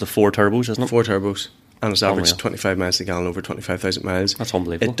M50D with the 4 turbos, isn't it? 4 turbos, and it's averaged 25 miles a gallon over 25,000 miles. That's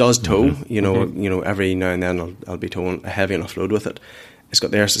unbelievable. It does tow. Every now and then I'll be towing a heavy enough load with it. It's got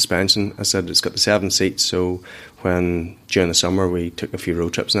the air suspension. I said it's got the 7 seats, so when during the summer we took a few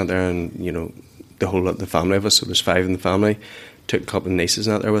road trips out there, and the whole of the family of us, so there's 5 in the family, took a couple of nieces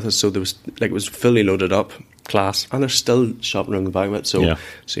out there with us, so there was it was fully loaded up. Class. And there's still shopping around the back of it, so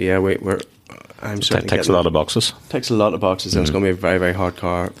I'm certainly takes a lot of boxes. Takes a lot of boxes, and it's going to be a very, very hard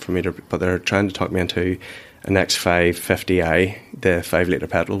car for me to. But they're trying to talk me into an X5 50i, the 5-litre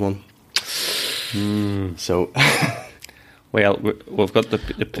petrol one. So, well, we've got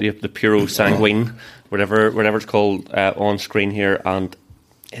the Puro Sanguine, whatever it's called, on screen here, and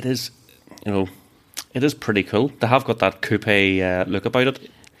it is, it is pretty cool. They have got that coupe look about it.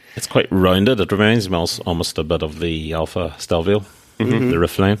 It's quite rounded. It reminds me almost a bit of the Alfa Stelvio, the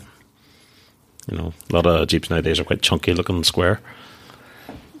roof line. A lot of Jeeps nowadays are quite chunky looking and square.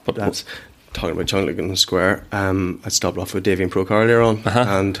 But that's talking about chunky looking and square. I stopped off with Davey and Procar earlier on,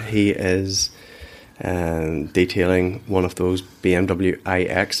 and he is detailing one of those BMW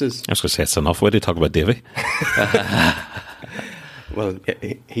iXs. I was going to say it's enough. Why do you talk about Davey? Well,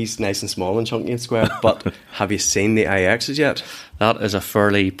 he's nice and small and chunky and square, but have you seen the iXs yet? That is a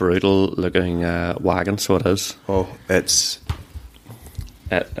fairly brutal looking wagon, so it is. Oh, it's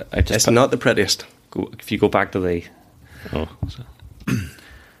it's not the prettiest. If you go back to the...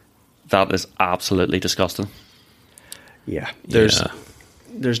 that is absolutely disgusting. Yeah, there's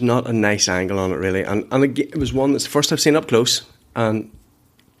not a nice angle on it, really. And again, it was one that's the first I've seen up close, and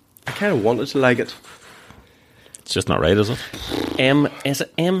I kind of wanted to like it. It's just not right, is it? Is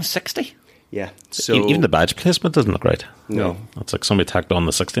it M60? Yeah. So even the badge placement doesn't look right. No. It's like somebody tacked on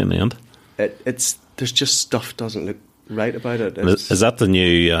the 60 in the end. There's just stuff doesn't look right about it. Is that the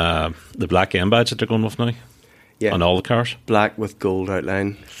new the black M badge that they're going with now? Yeah. on all the cars. Black with gold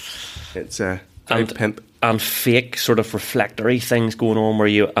outline. It's very pimp. And fake sort of reflectory things going on where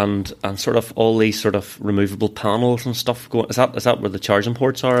you and sort of all these sort of removable panels and stuff going. Is that where the charging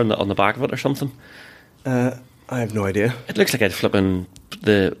ports are on the back of it or something? I have no idea. It looks like I'd flipping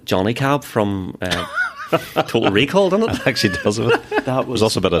the Johnny Cab from Total Recall, doesn't it? It actually does it. There's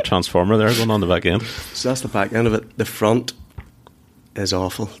also a bit of transformer there going on the back end. So that's the back end of it. The front is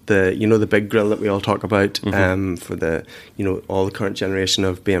awful. The big grille that we all talk about for the all the current generation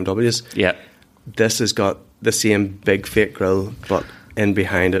of BMWs. Yeah. This has got the same big fake grille, but in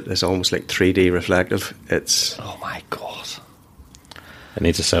behind it is almost like 3D reflective. It's Oh my god. It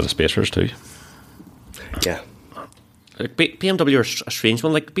needs a set of spacers too. yeah. Like BMW are a strange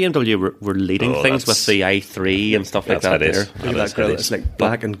one. Like BMW were leading things with the i3 and stuff like That's that. how it is. There. Look at that grille. It's like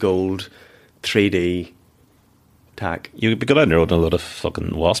black and gold, 3D tack. You'd be good on your road and a lot of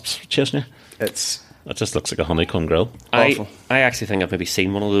fucking wasps chasing you. It's It just looks like a honeycomb grill. awful. I actually think I've maybe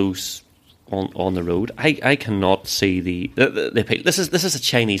seen one of those on the road. I cannot see the this is a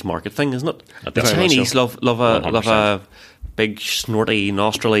Chinese market thing, isn't it? I The think so. Chinese love a 100%. big snorty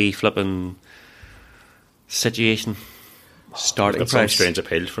nostrily flipping situation. starting Got some price strange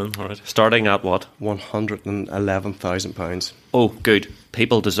appeal for them, alright. Starting at what? £111,000. Oh, good.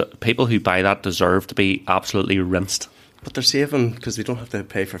 People who buy that deserve to be absolutely rinsed. But they're saving because they don't have to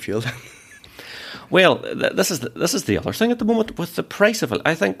pay for fuel. Well, this is the other thing at the moment with the price of it.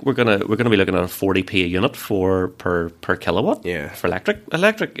 I think we're gonna be looking at a 40p a unit per kilowatt. Yeah. For electric.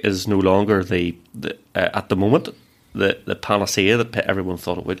 Electric is no longer the at the moment the panacea that everyone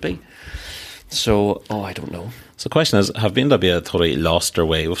thought it would be. So, I don't know. So the question is, have BMW totally lost their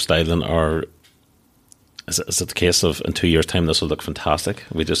way with styling, or is it the case of in 2 years' time this will look fantastic?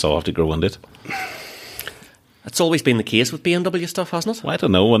 We just all have to grow into it. It's always been the case with BMW stuff, hasn't it? Well, I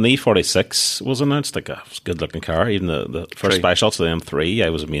don't know. When the E46 was announced, like, it was a good-looking car. Even the first True. spy shots of the M3, I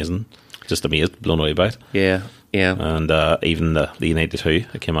was just amazed, blown away by it. Yeah. And even the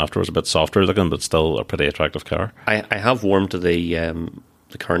E92 that came after was a bit softer looking, but still a pretty attractive car. I have warmed to the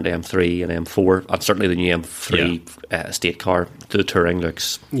current M3 and M4, and certainly the new M3 estate car. The Touring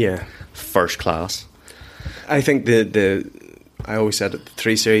looks Yeah. first class. I think I always said at the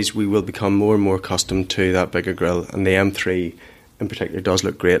 3 Series we will become more and more accustomed to that bigger grille, and the M3 in particular does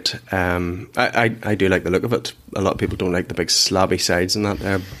look great. I do like the look of it. A lot of people don't like the big slabby sides and that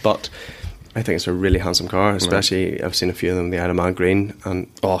there, but I think it's a really handsome car, especially I've seen a few of them, the Isle of Man green, and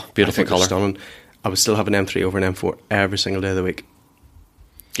Beautiful I think they're colour. stunning. I would still have an M3 over an M4 every single day of the week.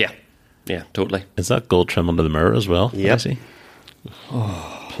 Yeah, totally. Is that gold trim under the mirror as well? Yep. I see.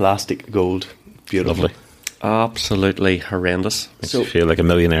 Plastic gold, beautiful. Lovely. Absolutely horrendous. Makes So- you feel like a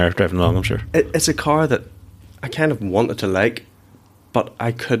millionaire driving along, I'm sure. It's a car that I kind of wanted to like, but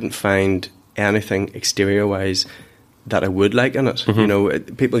I couldn't find anything exterior-wise that I would like in it.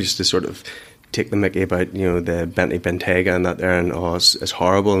 People used to sort of take the mickey about, the Bentley Bentayga and that there, and it's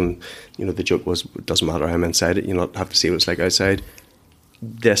horrible, and the joke was, it doesn't matter I'm inside it, you not have to see what it's like outside.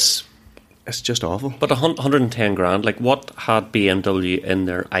 This, it's just awful. But 110 grand, like what had BMW in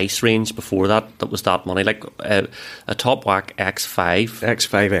their ICE range before that was that money? Like a top whack X5.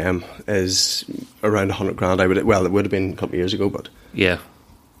 X5M is around 100 grand. It would have been a couple of years ago, but Yeah,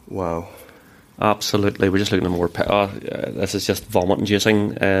 wow. absolutely. We're just looking at more. This is just vomit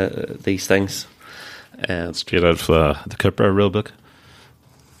inducing these things. Straight out of the Cupra rule book.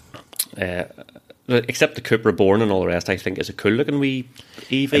 Except the Cupra Born and all the rest, I think is a cool looking wee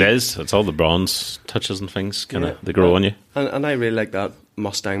EV. It is. It's all the bronze touches and things. Yeah. They grow on you. And I really like that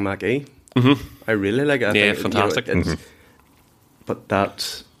Mustang Mach-E. Mm-hmm. I really like it. I Yeah, think, fantastic. But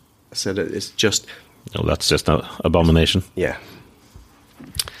that, I said, it's just, No, that's just an abomination. yeah.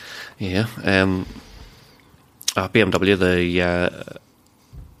 Yeah. BMW,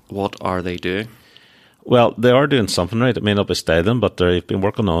 what are they doing? Well, they are doing something right. It may not be styling, but they've been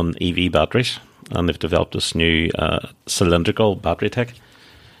working on EV batteries, and they've developed this new cylindrical battery tech.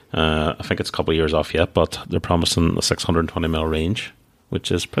 I think it's a couple of years off yet, but they're promising a 620 mile range,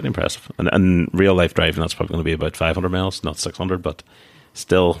 which is pretty impressive. And in real life driving, that's probably going to be about 500 miles, not 600, but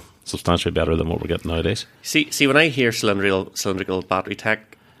still substantially better than what we're getting nowadays. See, when I hear cylindrical battery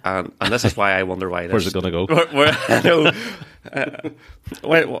tech, and this is why I wonder why this. Where's it going to go? I know.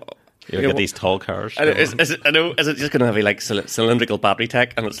 You'll get these tall cars. I know, is it just going to be like cylindrical battery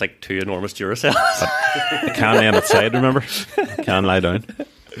tech, and it's like two enormous Duracells? It can lay on its side, remember? It can lie down.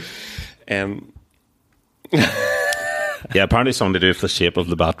 Yeah, apparently something to do with the shape of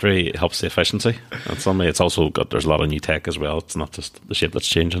the battery helps the efficiency. And suddenly it's also there's a lot of new tech as well. It's not just the shape that's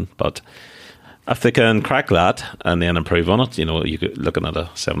changing. But if they can crack that and then improve on it, you're looking at a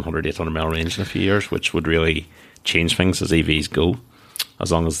 700, 800 mile range in a few years, which would really change things as EVs go,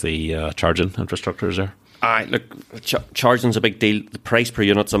 as long as the charging infrastructure is there. Look, charging's a big deal. The price per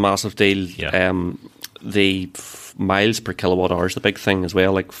unit's a massive deal. Yeah. The miles per kilowatt hour is the big thing as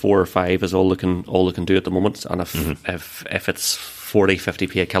well. Like 4 or 5 is all they can do at the moment. And if it's 40,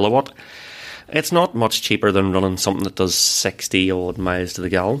 50p a kilowatt, it's not much cheaper than running something that does 60 odd miles to the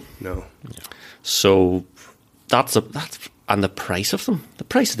gallon. No. So that's and the price of them. The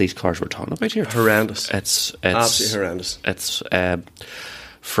price of these cars we're talking about here, Horrendous. It's Absolutely horrendous. It's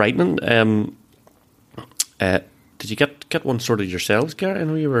frightening. Did you get one sorted yourselves, Gary? I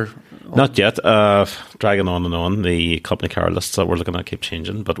know you were... Not yet. Dragging on and on. The company car lists that we're looking at keep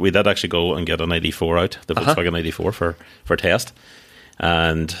changing. But we did actually go and get an ID4 out, the Volkswagen ID4 for test.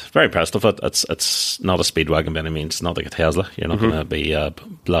 And very impressed with it. It's not a Speedwagon by any means. It's not like a Tesla. You're not going to be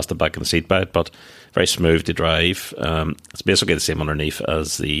blasted back in the seat by it, but very smooth to drive. It's basically the same underneath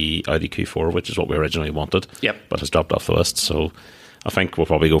as the Audi Q4, which is what we originally wanted. Yep. But has dropped off the list. So I think we'll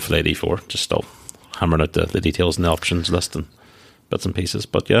probably go for the ID4, just still hammering out the details and the options list and bits and pieces.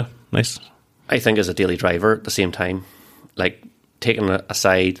 But yeah, nice. I think as a daily driver at the same time, like taking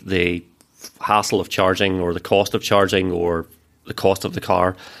aside the hassle of charging or the cost of charging or the cost of the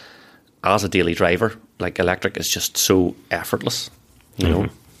car, as a daily driver, like electric is just so effortless, you know.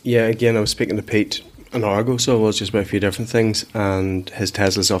 Yeah, again, I was speaking to Pete an hour ago, so I was just about a few different things, and his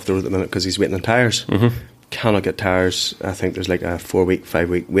Tesla's off the road at the minute because he's waiting on tyres. Cannot get tyres. I think there's like a 4-week,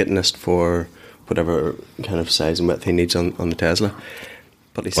 5-week waiting list for whatever kind of size and width he needs on the Tesla.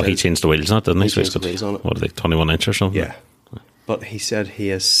 But He changed the wheels on it, didn't he? He So he's changed the got, wheels on it. what are they, 21 inch or something? Yeah. But he said he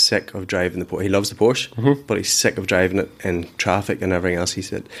is sick of driving the Porsche. He loves the Porsche, but he's sick of driving it in traffic and everything else. He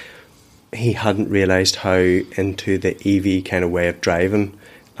said he hadn't realised how into the EV kind of way of driving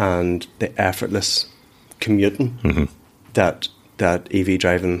and the effortless commuting that EV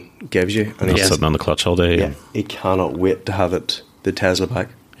driving gives you. And Not he's sitting on the clutch all day. yeah, he cannot wait to have the Tesla back.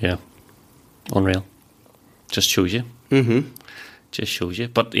 Yeah, unreal. Just shows you. Just shows you.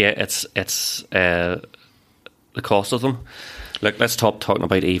 But yeah, it's the cost of them. Look, let's stop talking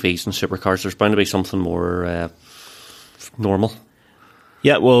about EVs and supercars. There's bound to be something more normal.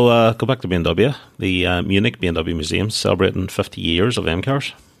 Yeah, we'll go back to BMW. The Munich BMW Museum celebrating 50 years of M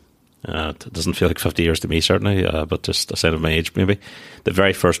cars. It doesn't feel like 50 years to me, certainly, but just a sign of my age, maybe. The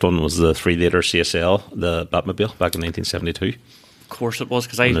very first one was the 3-litre CSL, the Batmobile, back in 1972. Of course it was,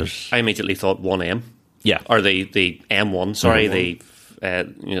 because I immediately thought 1M. Yeah. Or the M1, sorry, the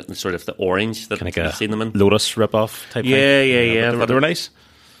sort of the orange that Kind you've of seen them in. Lotus rip-off type thing. Yeah. But they were nice.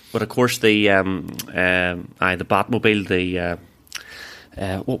 But of course the Batmobile, the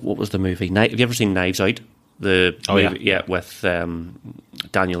what was the movie? Have you ever seen Knives Out? The movie, with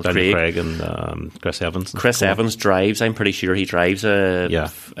Daniel Craig and Chris Evans. Chris Evans drives. I'm pretty sure he drives he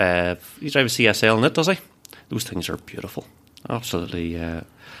drives a CSL in it, does he? Those things are beautiful, absolutely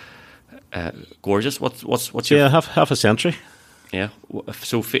gorgeous. What's your half a century? Yeah.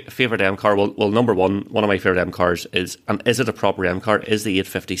 So favorite M car? Well, number one of my favorite M cars is it a proper M car? Is the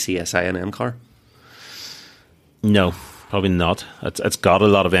 850 CSI an M car? No, probably not. It's got a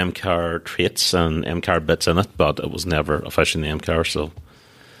lot of M car traits and M car bits in it, but it was never officially an M car, so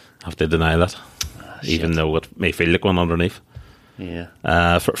I have to deny that, even though it may feel like one underneath. Yeah.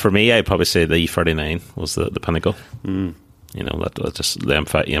 For me, I'd probably say the E39 was the pinnacle. You know, that just the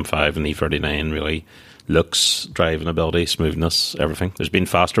M5 and the E39 really looks, driving ability, smoothness, everything. There's been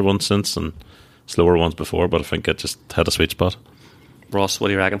faster ones since and slower ones before, but I think it just had a sweet spot. Ross, what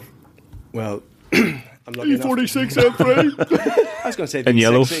do you reckon? Well, I'm lucky E46 M3. I was going to say In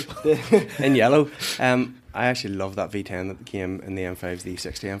yellow. in yellow. I actually love that V10 that came in the M5s, the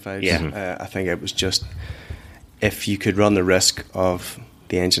E60 M5s. Yeah. I think it was just, if you could run the risk of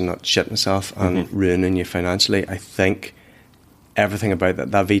the engine not shitting itself and ruining you financially, I think everything about that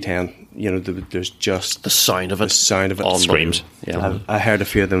V10, there's just the sound of it. Screams. Yeah. I heard a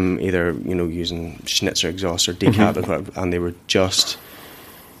few of them either, using Schnitzer exhaust or decap or whatever, and they were just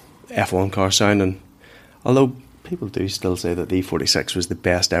F1 car sounding. Although people do still say that the E46 was the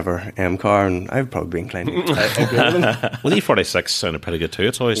best ever M car, and I've probably been inclined to agree with them. Well, the E46 sounded pretty good too.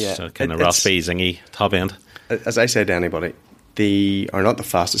 It's always kind of raspy, zingy top end. As I say to anybody, they are not the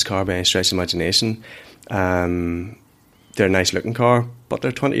fastest car by any stretch of imagination. They're a nice looking car, but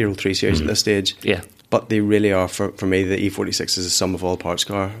they're 20-year-old 3 Series at this stage. Yeah. But they really are, for me, the E46 is a sum of all parts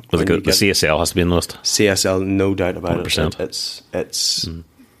car. Well, the CSL has to be in the list. CSL, no doubt about 100%. it. It's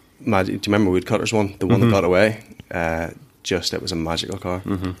magic. Do you remember Woodcutter's one? The one that got away? It was a magical car.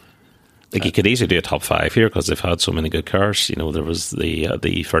 Like you could easily do a top 5 here because they've had so many good cars. There was the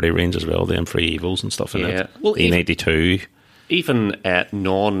E30 range as well, the M3 Evos and stuff in it. Well, E92. even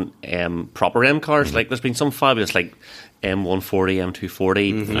non proper M cars, like there's been some fabulous like M140,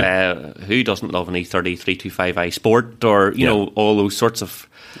 M240. Who doesn't love an E30 325i Sport, or you know, all those sorts of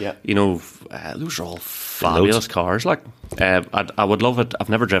you know, those are all fabulous cars. Like I would love it. I've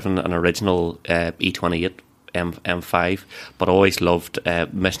never driven an original E28 M5, but always loved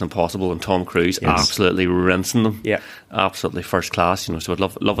Mission Impossible and Tom Cruise. Absolutely rinsing them. Yeah, absolutely first class. You know, so I'd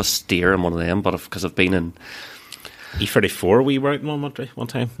love a steer in one of them. But because I've been in E34, we were out in one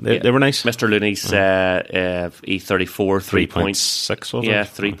time. They were nice. Mr. Looney's E34 3.6, was it? Yeah,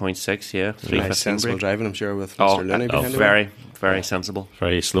 3.6. Yeah, 315 sensible brake. driving, I'm sure, with Mr. Looney. Very sensible.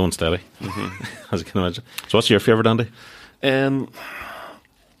 Very slow and steady, as you can imagine. So, what's your favourite, Andy?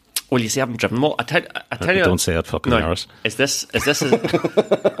 Well, you see, I haven't driven them all. I tell you, don't say it, fucking hours. Is this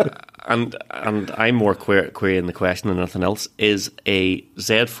and I'm more querying the question than anything else. Is a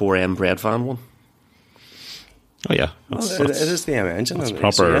Z4M bread van one? Oh yeah, it is the M engine. It's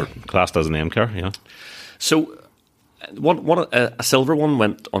proper classed as an M car. Yeah. So, a silver one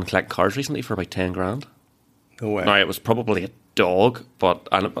went on collect cars recently for about 10 grand. No way. Now it was probably a dog, but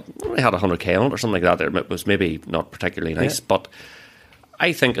it only had 100k on it or something like that. It was maybe not particularly nice, but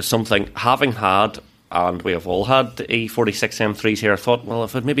I think it's something, having had, and we have all had the E46 M3s here, I thought, well,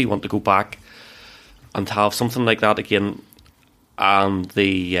 if I'd maybe want to go back and have something like that again, and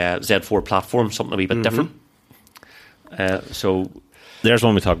the Z4 platform, something a wee bit different. So there's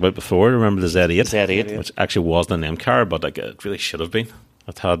one we talked about before. Remember the Z8? Z8. Which actually wasn't an M car, but like, it really should have been.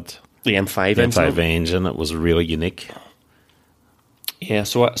 It had the M5 engine. It was really unique. Yeah,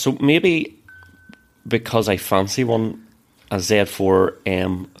 so maybe because I fancy one, a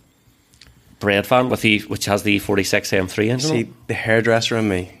Z4M bread van which has the E46 M3 engine. See, the hairdresser in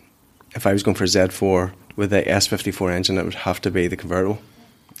me, if I was going for a Z4 with the S54 engine, it would have to be the convertible.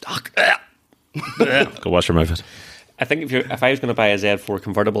 Go wash your mouth. I think if I was going to buy a Z4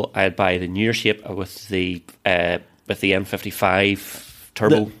 convertible, I'd buy the newer shape with the M55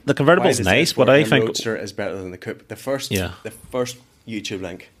 turbo. The convertible is nice, but I think Roadster is better than the coupe. The first YouTube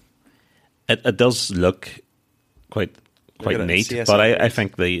link. It does look quite neat, but I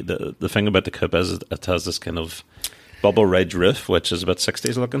think the thing about the coupe is it has this kind of bubble ridge roof, which is about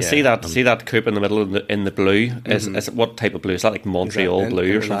 60s looking. Yeah. See that coupe in the middle in the blue. Is what type of blue is that? Like Montreal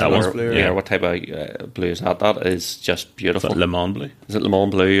blue or something? Blue, yeah. What type of blue is that? That is just beautiful. Is it Le Mans blue? Is it Le Mans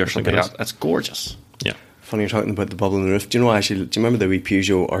blue or something like that? It's gorgeous. Yeah. Funny you're talking about the bubble in the roof. Do you remember the wee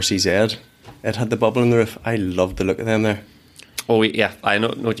Peugeot RCZ? It had the bubble in the roof. I loved the look of them there. Oh yeah, I know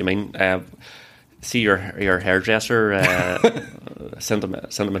what you mean. See your hairdresser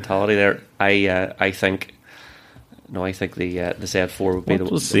sentimentality there. I think the Z4 would be the one.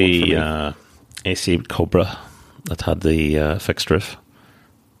 What was the AC Cobra that had the fixed roof?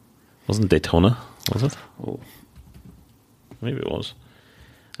 Wasn't Daytona, was it? Oh, maybe it was.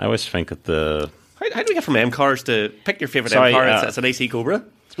 I always think that the how do we get from M cars to pick your favourite M car? It's an AC Cobra.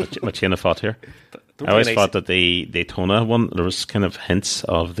 My chain of thought here. I always thought that the Daytona one, there was kind of hints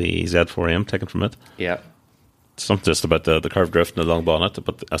of the Z4M taken from it. Yeah. Something just about the curved drift and the long bonnet,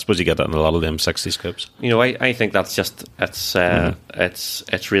 but I suppose you get that in a lot of them 60s coupes. You know, I think that's just it's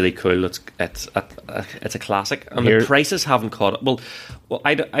really cool. It's a classic, and the prices haven't caught up. Well,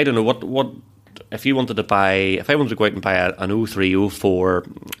 I don't know what if you wanted to buy. If I wanted to go out and buy an 03, 04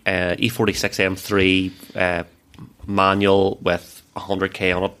 E46 M3 manual with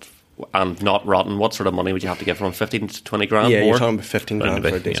 100k on it and not rotten, what sort of money would you have to give for 15 to 20 grand? Yeah, more? You're talking about 15 grand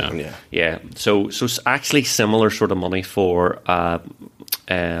for a decent one. Yeah. So it's actually similar sort of money for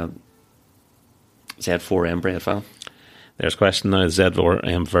Z4M bread van. There's a question now: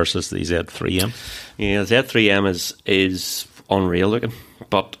 Z4M versus the Z3M. Yeah, Z3M is unreal looking,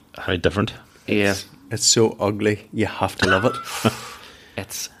 but how different. Yeah, it's so ugly. You have to love it.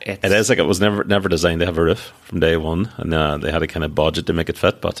 It is like it was never designed to have a roof from day one, and they had a kind of budget to make it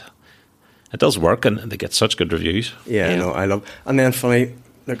fit, but it does work, and they get such good reviews. Yeah, no, I love. And then funny,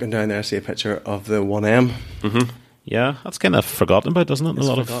 looking down there, I see a picture of the 1M. Mm-hmm. Yeah, that's kind of forgotten about, doesn't it?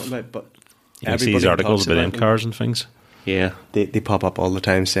 But you can see these articles about M cars and things. Yeah, they pop up all the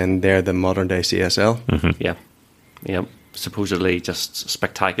time saying they're the modern day CSL. Mm-hmm. Yeah, supposedly just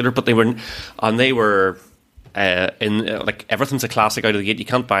spectacular, but they were like everything's a classic out of the gate. You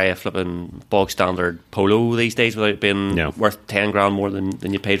can't buy a flipping bog standard Polo these days without it being worth 10 grand more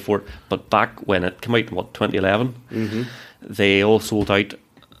than you paid for it. But back when it came out in 2011, they all sold out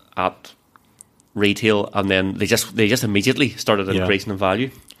at retail, and then they just immediately started increasing in value.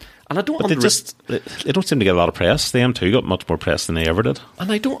 And I don't. They don't seem to get a lot of press. The M2 got much more press than they ever did.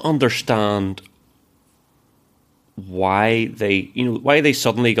 And I don't understand why they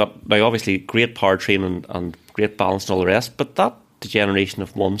suddenly got, now obviously great powertrain and great balance and all the rest, but that Generation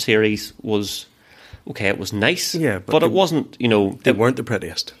of 1 series was okay. It was nice, Yeah, but it wasn't. They weren't the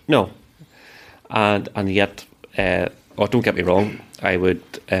prettiest. No, and yet, don't get me wrong, I would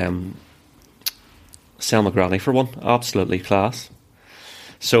sell my granny for one. Absolutely class.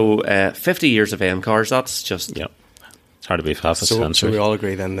 So 50 years of M cars. That's just Yeah, it's hard to be fastest So century. we all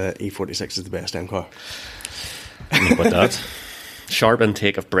agree then the E46 is the best M car. Know about that. sharp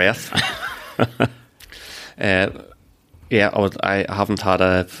intake of breath. Yeah, I haven't had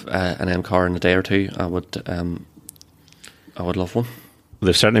an M car in a day or two. I would love one.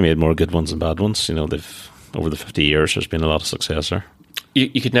 They've certainly made more good ones than bad ones. They've over the 50 years, there's been a lot of success there.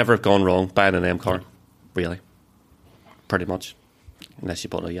 You could never have gone wrong buying an M car, really. Pretty much, unless you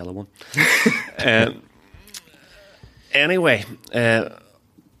bought a yellow one. Anyway,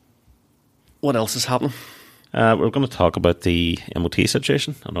 what else is happening? We're going to talk about the MOT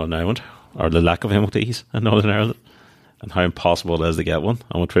situation in Northern Ireland, or the lack of MOTs in Northern Ireland, and how impossible it is to get one.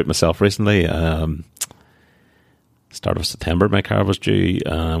 I went through it myself recently. Start of September, my car was due.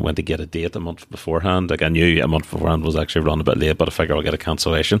 Went to get a date a month beforehand. Like, I knew a month beforehand was actually run a bit late, but I figured I'll get a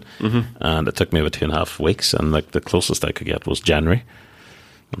cancellation. And it took me about 2.5 weeks, and like the closest I could get was January,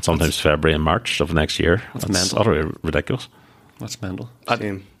 and sometimes February and March of next year. That's mental. utterly ridiculous. That's mental.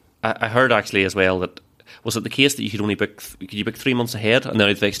 Same. I heard actually as well that, was it the case that you could only book 3 months ahead, and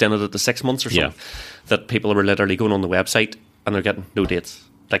then they extended it to 6 months or something? Yeah. That people were literally going on the website and they're getting no dates,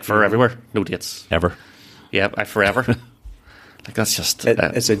 like for everywhere, no dates. Ever. Yeah, forever. Like that's just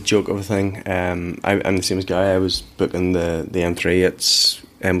It's a joke of a thing. I'm the same as Guy. I was booking the M3. Its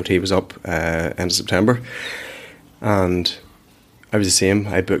MOT was up end of September, and I was the same.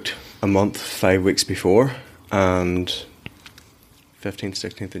 I booked a month, 5 weeks before, and 15th,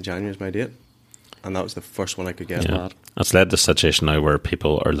 16th of January is my date, and that was the first one I could get. Yeah. It's led to a situation now where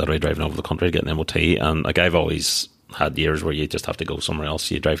people are literally driving over the country to get an MOT, and like I've always had years where you just have to go somewhere else.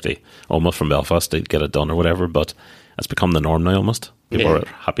 You drive to almost from Belfast to get it done or whatever, but it's become the norm now almost. People are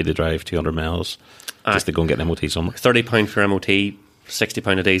happy to drive 200 miles just to go and get an MOT somewhere. £30 for MOT,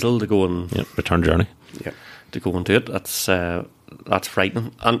 £60 a diesel to go and Return journey. Yeah. to go and do it. That's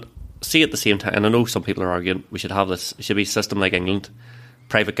frightening. And see, at the same time, and I know some people are arguing we should have this. It should be a system like England.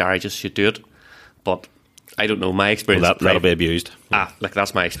 Private garages should do it, but I don't know. My experience, That'll be abused. like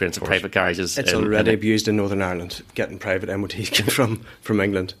that's my experience of private garages. It's already abused in Northern Ireland. Getting private MOTs from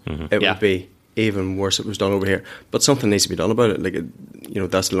England, it would be even worse if it was done over here. But something needs to be done about it. Like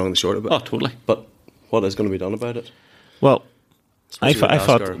that's the long and the short of it. Oh, totally. But what is going to be done about it? Well, I Especially with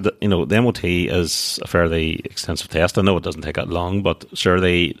thought NASCAR. that, the MOT is a fairly extensive test. I know it doesn't take that long, but sure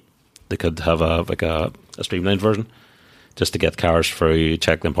they could have a streamlined version just to get cars through,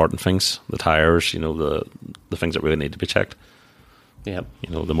 check the important things, the tyres, the things that really need to be checked. Yeah.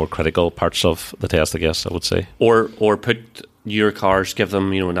 The more critical parts of the test, I guess I would say. Or put newer cars, give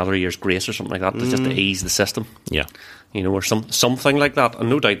them another year's grace or something like that, just to ease the system. Yeah. Or something like that. And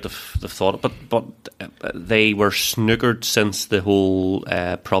no doubt they've thought it, but they were snookered since the whole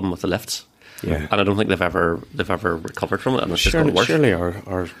problem with the lifts. Yeah. And I don't think they've ever recovered from it, and it's just going to worse. Surely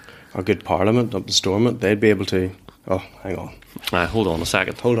our good Parliament up in Stormont, they'd be able to. Oh, hang on. Hold on a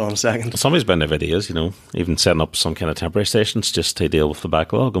second. Hold on a second. Somebody's been of ideas, even setting up some kind of temporary stations just to deal with the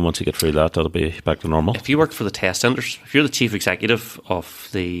backlog, and once you get through that, that'll be back to normal. If you work for the test centres, if you're the chief executive of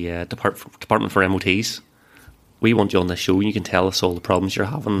the Department for MOTs, we want you on this show and you can tell us all the problems you're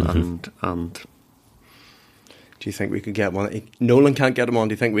having and Do you think we could get one? Nolan can't get him on.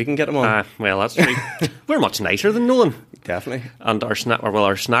 Do you think we can get him on? well, that's true. We're much nicer than Nolan. Definitely. And our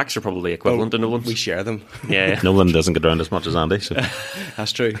snacks are probably equivalent to Nolan's. We share them. Yeah. Nolan doesn't get around as much as Andy, so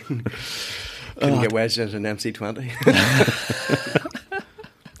That's true. Couldn't get wedged into an MC20.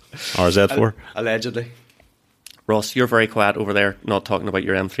 RZ4. Allegedly. Ross, you're very quiet over there, not talking about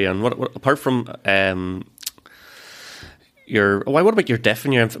your M3. And what apart from what about your diff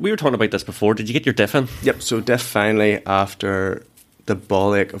in your M3? We were talking about this before. Did you get your diff in? Yep, so diff finally after the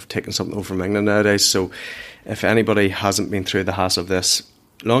ball ache of taking something over from England nowadays. So if anybody hasn't been through the hassle of this,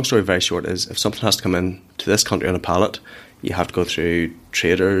 long story very short is if something has to come in to this country on a pallet, you have to go through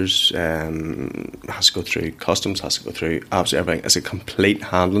traders, has to go through customs, has to go through absolutely everything. It's a complete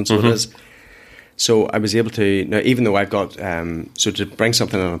handling, so it is. So I was able to, now even though I've got, so to bring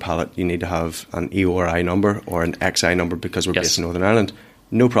something on a pallet, you need to have an EORI number or an XI number because we're based in Northern Ireland.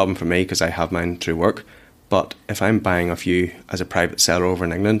 No problem for me because I have mine through work. But if I'm buying off you as a private seller over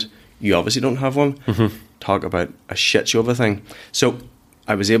in England, you obviously don't have one. Talk about a shit show of a thing. So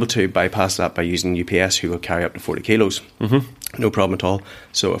I was able to bypass that by using UPS, who will carry up to 40 kilos. No problem at all.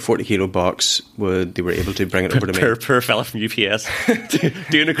 So a 40 kilo box, they were able to bring it over to me. Poor fella from UPS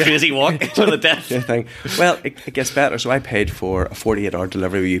doing a crazy walk to the death. Thing. Well, it gets better. So I paid for a 48-hour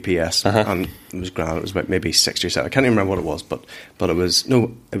delivery with UPS, and it was grand. It was about maybe 60 or 70. I can't even remember what it was, but it was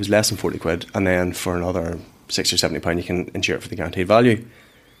less than 40 quid. And then for another 60 or 70 pound, you can insure it for the guaranteed value.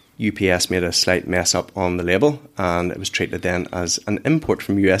 UPS made a slight mess up on the label, and it was treated then as an import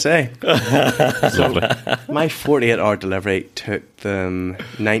from USA. So my 48-hour delivery took them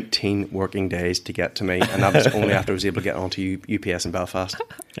 19 working days to get to me, and that was only after I was able to get onto UPS in Belfast.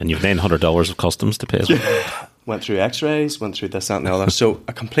 And you've $900 of customs to pay as well. Went through x-rays, went through this, that and the other. So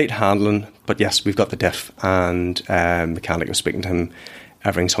a complete handling, but yes, we've got the diff, and mechanic was speaking to him.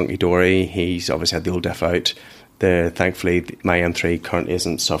 Everything's hunky-dory. He's obviously had the old diff out. Thankfully, my M3 currently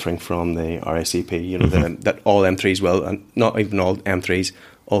isn't suffering from the RACP. You know, that all M3s will, and not even all M3s,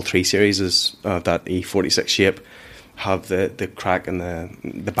 all 3 series of that E46 shape have the crack in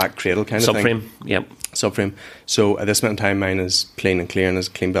the back cradle kind of Subframe, thing. yep. Subframe. So at this moment in time, mine is clean and clear and is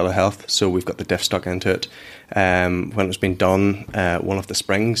a clean bill of health. So we've got the diff stuck into it. When it was being done, one of the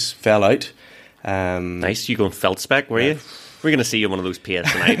springs fell out. Nice. You going felt spec, were you? We're going to see you on one of those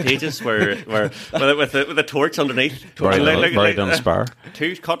PS&I pages where with a torch underneath. Buried on the spar.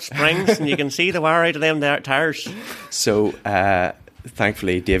 2 cut springs, and you can see the wire out of them tires. So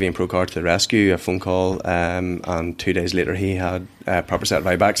thankfully, Davey and Procar to the rescue, a phone call, and 2 days later he had a proper set of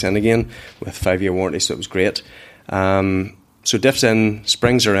buybacks in again with 5-year warranty, so it was great. So diff's in,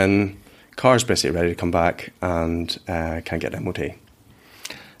 springs are in, car's basically ready to come back, and can't get MOT.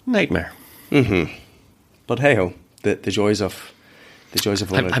 Nightmare. But hey-ho. The joys of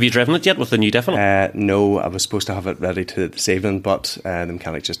Have you driven it yet with the new Definite? No, I was supposed to have it ready to this evening, but the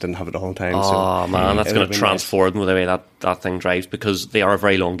mechanic just didn't have it all the time. Oh, so, man, that's going to transform the way that thing drives, because they are a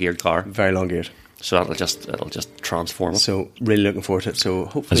very long geared car. Very long geared. So it'll just transform it. So really looking forward to it. So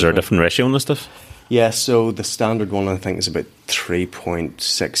hopefully, is there a different ratio on this stuff? Yeah, so the standard one I think is about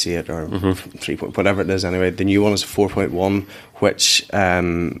 3.68 or 3 point, whatever it is anyway. The new one is 4.1, which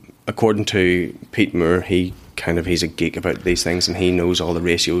according to Pete Moore, he's a geek about these things and he knows all the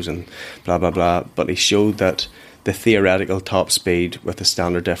ratios and blah blah blah, but he showed that the theoretical top speed with the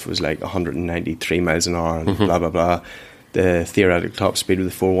standard diff was like 193 miles an hour and blah blah blah. The theoretical top speed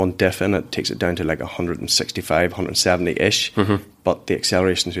with the 4.1 diff in it takes it down to like 165, 170-ish, but the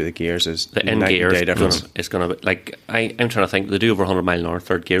acceleration through the gears is the in gear difference. Is going to be like, I'm trying to think, they do over 100 mile an hour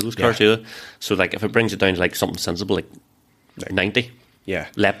third gear, those cars do. So like if it brings it down to like something sensible like 90, yeah,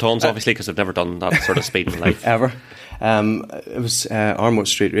 leptons obviously, because I've never done that sort of speed in my life ever. It was Armwood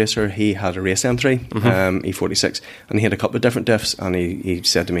Street Racer. He had a race M3 E46, and he had a couple of different diffs, and he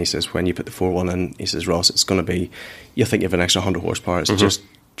said to me, he says, when you put the 4.1 in, he says, Ross, it's going to be, you think you have an extra 100 horsepower. It just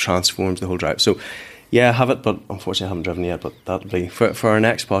transforms the whole drive. So yeah, I have it, but unfortunately I haven't driven it yet, but that'll be for our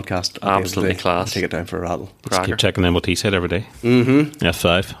next podcast. Absolutely class. I'll take it down for a rattle. Just keep checking them what he said every day.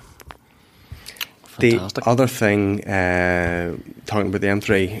 F5. Fantastic. The other thing, talking about the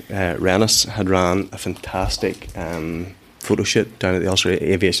M3, Rennis had ran a fantastic photo shoot down at the Ulster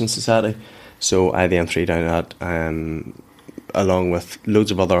Aviation Society. So I had the M3 down at along with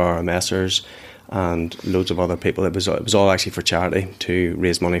loads of other RMSers and loads of other people. It was all actually for charity to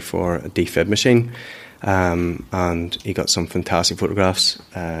raise money for a defib machine. And he got some fantastic photographs,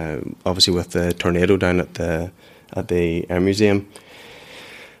 obviously with the tornado down at the Air Museum.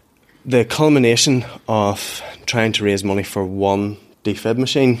 The culmination of trying to raise money for one defib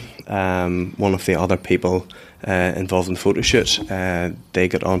machine, one of the other people involved in the photo shoot, they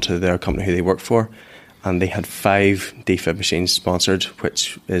got onto their company who they worked for, and they had 5 defib machines sponsored,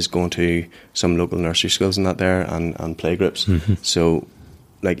 which is going to some local nursery schools and that there, and playgroups. So,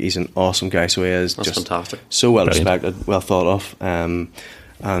 like, he's an awesome guy, so he is. That's just fantastic. So well respected, well thought of,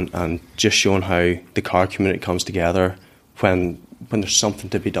 and just showing how the car community comes together when there's something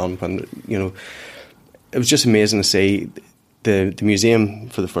to be done, when, you know, it was just amazing to see the museum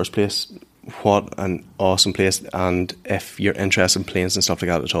for the first place. What an awesome place. And if you're interested in planes and stuff like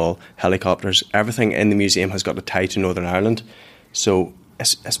that at all, helicopters, everything in the museum has got a tie to Northern Ireland, so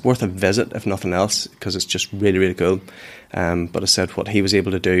it's worth a visit if nothing else, because it's just really, really cool. But I said what he was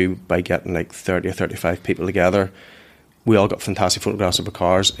able to do by getting like 30 or 35 people together, we all got fantastic photographs of the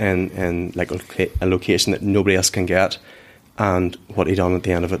cars in like a location that nobody else can get. And what he done at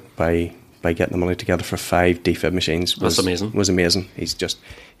the end of it by getting the money together for 5 defib machines was amazing.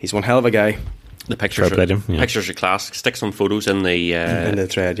 He's one hell of a guy. The pictures are class. Stick some photos in the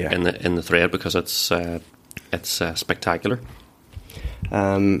thread, yeah, in the thread, because it's spectacular.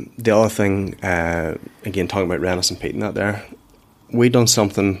 The other thing, again talking about Rennis and Pete and that there, we done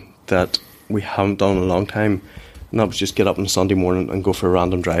something that we haven't done in a long time, and that was just get up on a Sunday morning and go for a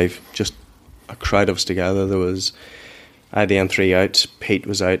random drive. Just a crowd of us together. I had the M3 out, Pete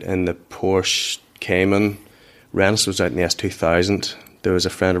was out in the Porsche Cayman, Rennis was out in the S2000. There was a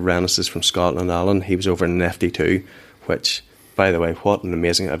friend of Rennis's from Scotland, Alan. He was over in an FD2, which, by the way, what an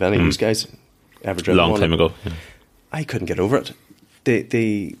amazing... Have any of these guys ever driven Long one? time ago. Yeah. I couldn't get over it.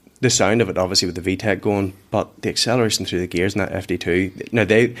 The sound of it, obviously, with the VTEC going, but the acceleration through the gears in that FD2... Now,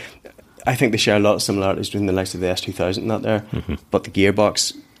 I think they share a lot of similarities between the likes of the S2000 and that there, but the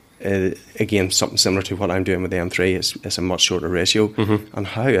gearbox, again, something similar to what I'm doing with the M3, is a much shorter ratio, and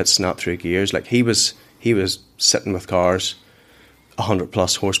how it snapped through gears. Like, he was sitting with cars 100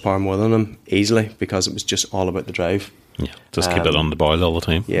 plus horsepower more than him easily, because it was just all about the drive. Yeah, just keep it on the boil all the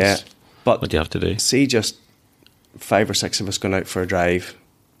time. Yeah, That's but what you have to do. See, just 5 or 6 of us going out for a drive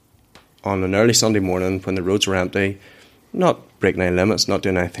on an early Sunday morning when the roads were empty, not breaking any limits, not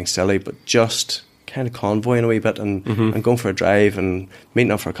doing anything silly, but just kind of convoying a wee bit and going for a drive and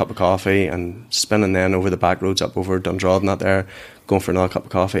meeting up for a cup of coffee and spinning then over the back roads up over Dundrod and that there, going for another cup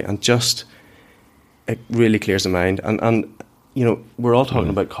of coffee, and just, it really clears the mind. And you know, we're all talking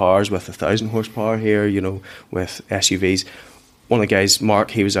about cars with 1,000 horsepower here, you know, with SUVs. One of the guys,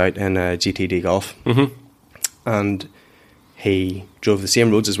 Mark, he was out in a GTD Golf, and he drove the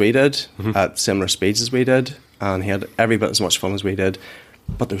same roads as we did, at similar speeds as we did, and he had every bit as much fun as we did.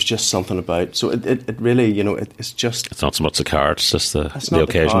 But there's just something about, so it really, you know, it's just... It's not so much the car, it's just the not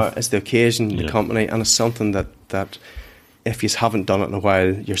occasion. The car, it's the occasion, the company, and it's something that if you haven't done it in a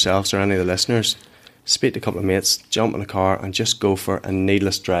while yourselves or any of the listeners, speak to a couple of mates, jump in a car and just go for a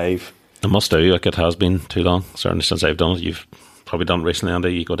needless drive. I must do, like, it has been too long, certainly since I've done it. You've probably done it recently,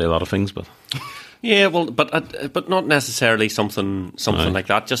 Andy. You go to a lot of things, but... Yeah, well, but not necessarily something like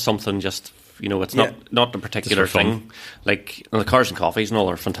that. Just something, you know, it's not a particular thing. Like, and the cars and coffees and all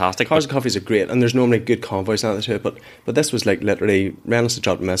are fantastic. Cars and coffees are great, and there's normally good convoys out there too. But this was like literally, Rennis had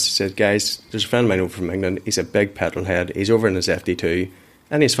dropped a message. He said, "Guys, there's a friend of mine over from England. He's a big petrol head. He's over in his FD2,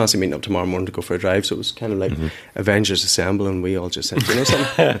 and he's fancy meeting up tomorrow morning to go for a drive." So it was kind of like Avengers Assemble, and we all just said, "You know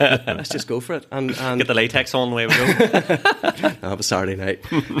something? Let's just go for it." And get the latex on, away we go. I'll have a Saturday night,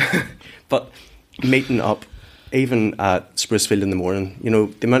 but meeting up even at Sprucefield in the morning, you know,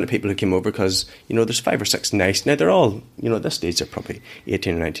 the amount of people who came over, because, you know, there's 5 or 6 nice, now they're all, you know, at this stage they're probably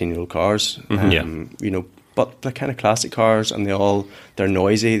 18 or 19-year-old cars, you know, but they're kind of classic cars, and they're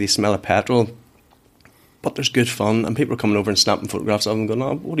noisy, they smell of petrol, but there's good fun, and people are coming over and snapping photographs of them going,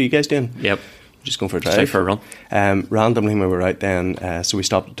 "Oh, what are you guys doing?" Yep. Just going for a drive. Just out for a run. Randomly when we were out then, so we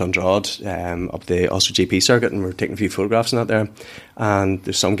stopped at Dundrod, up the Ulster GP circuit, and we were taking a few photographs and that there. And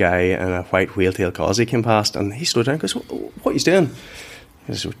there's some guy in a white wheel-tail Cosy came past, and he slowed down and goes, "What are you doing?"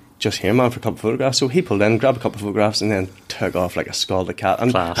 I said, "Just here, man, for a couple of photographs." So he pulled in, grabbed a couple of photographs, and then took off like a scalded cat.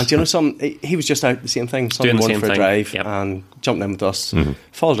 And you know, he was just out the same thing, Sunday morning for a drive, and jumped in with us,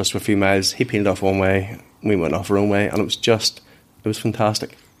 followed us for a few miles. He peeled off one way, we went off our own way, and it was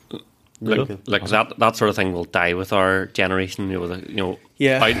fantastic. Like that sort of thing will die with our generation. Out with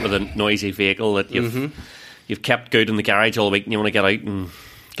a noisy vehicle that you've kept good in the garage all week, and you want to get out and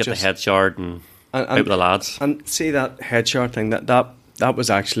get the head shard and out with the lads. And see that head shard thing, that was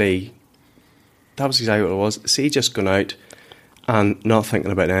exactly what it was. See, just going out and not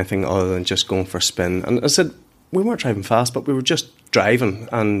thinking about anything other than just going for a spin. And I said, we weren't driving fast, but we were just driving,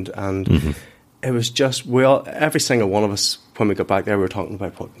 and it was just, every single one of us, when we got back there, we were talking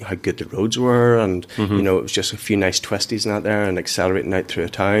about how good the roads were, and you know, it was just a few nice twisties and that there, and accelerating out through a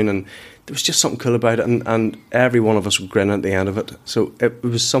town, and there was just something cool about it, and every one of us would grin at the end of it. So it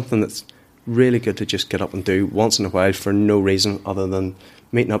was something that's really good to just get up and do once in a while for no reason other than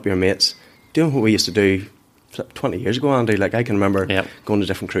meeting up with your mates, doing what we used to do 20 years ago, Andy. Like, I can remember going to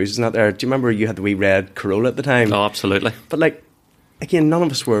different cruises and that there. Do you remember you had the wee red Corolla at the time? Oh, absolutely. But like, again, none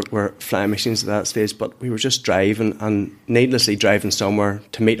of us were flying machines at that stage, but we were just driving, and needlessly driving somewhere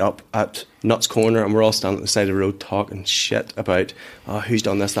to meet up at Nuts Corner, and we're all standing at the side of the road talking shit about who's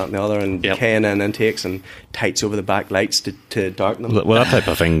done this, that and the other, and K&N intakes and tights over the back lights to darken them. Well, that type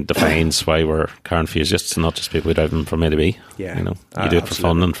of thing defines why we're car enthusiasts and not just people driving from A to B. Yeah. You know, you do it for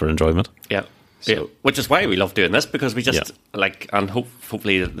fun and for enjoyment. Yeah. So, which is why we love doing this, because we just and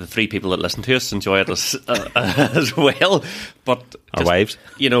hopefully the 3 people that listen to us enjoy it as well. But our wives,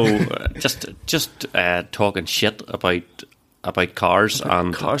 you know, just talking shit about cars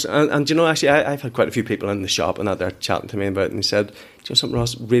and you know, actually, I've had quite a few people in the shop and that they're chatting to me about it, and they said, "Do you know something,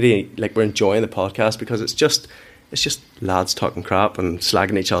 Ross? Really, like, we're enjoying the podcast because it's just it's just lads talking crap and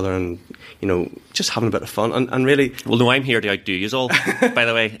slagging each other and, you know, just having a bit of fun. And really... Well, no, I'm here to outdo you all, by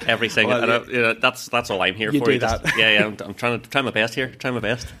the way, every single... Well, you know, that's all I'm here you for. do that. Yeah, I'm trying my best here, trying my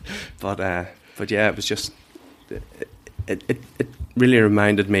best. But yeah, it was just... It really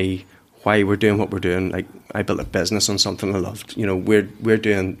reminded me why we're doing what we're doing. Like, I built a business on something I loved. You know, we're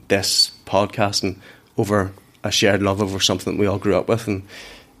doing this podcasting over a shared love over something that we all grew up with, and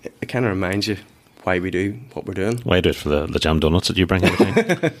it kind of reminds you why we do what we're doing. Why do it for the jam donuts that you bring every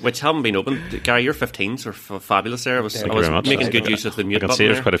time? Which haven't been opened. Gary, your 15s are fabulous there. I was very much. making good use of the mute I can button see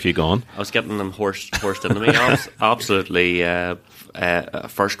there's there. quite a few gone. I was getting them horsed into me. Absolutely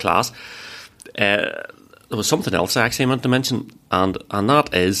first class. There was something else I actually meant to mention, and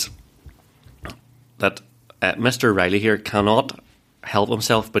that is that Mr. Riley here cannot help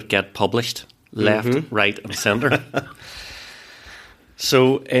himself but get published left, right, and centre.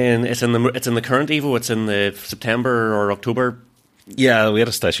 So it's in the current Evo. It's in the September or October. Yeah, we had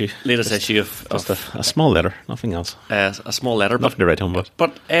a issue. Latest issue of Just a small letter, nothing else. a small letter. Nothing to write home about.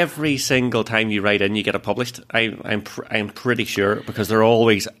 But every single time you write in, you get it published. I'm pretty sure, because they're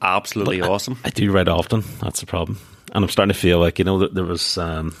always absolutely awesome. I do write often. That's the problem. And I'm starting to feel like, you know, that there was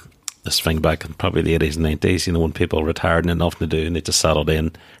this thing back in probably the 80s and 90s, you know, when people retired and had nothing to do and they just settled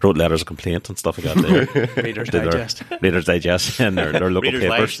in, wrote letters of complaint and stuff like that. Reader's Did their Digest. Reader's Digest and their local Reader's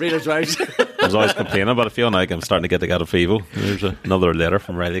papers. Lives. Reader's Rights. I was always complaining, but I feel like I'm starting to get a fever. There's another letter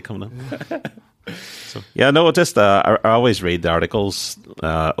from Riley coming in. So, yeah, no, just I always read the articles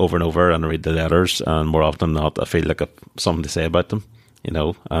over and over, and I read the letters, and more often than not, I feel like I've something to say about them, you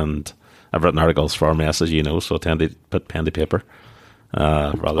know. And I've written articles for RMS, as you know, so I tend to put pen to paper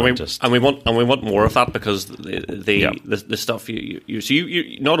rather than just. And we want more of that, because the stuff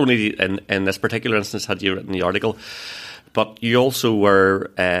you not only in this particular instance had you written the article, but you also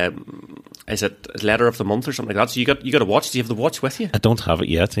were. Is it Letter of the Month or something like that? So you got a watch. Do you have the watch with you? I don't have it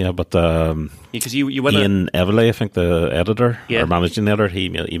yet, yeah, but Because you went Ian Everly, I think the editor Yeah. or managing editor, he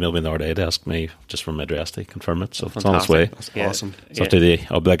emailed me the other day to ask me just from my address to confirm it. So it's on its way. Fantastic. That's awesome. So to the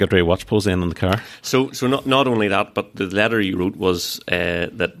obligatory watch pose in the car. So not only that, but the letter you wrote was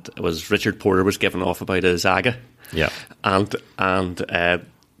that was Richard Porter was giving off about his AGA. Yeah, And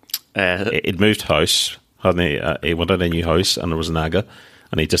he'd moved house. He wanted a new house, and there was an AGA,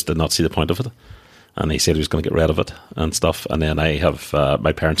 and he just did not see the point of it. And he said he was going to get rid of it and stuff. And then I have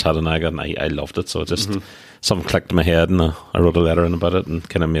my parents had an AGA, and I loved it. So it just something clicked in my head, and I wrote a letter in about it, and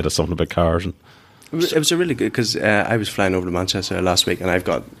kind of made it something about cars. And It was a really good, because I was flying over to Manchester last week, and I've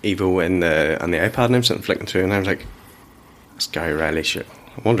got Evo on the iPad, and I'm sitting flicking through, and I was like, "This Gary Riley shit.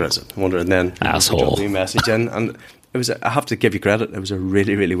 I wonder is it? I wonder." And then Asshole. the message in, and it was. I have to give you credit. It was a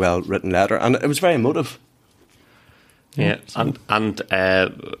really, really well written letter, and it was very emotive. Yeah, and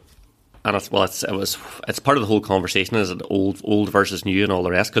it's part of the whole conversation, is it old versus new and all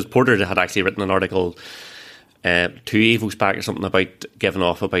the rest, because Porter had actually written an article 2 Evos back or something about giving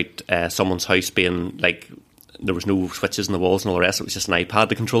off about someone's house being like there was no switches in the walls and all the rest. It was just an iPad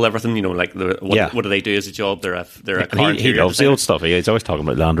to control everything. You know, like what do they do as a job? They're a car. He loves the old stuff. He's always talking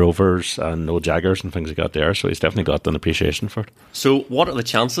about Land Rovers and old Jaggers and things like that there. So he's definitely got an appreciation for it. So what are the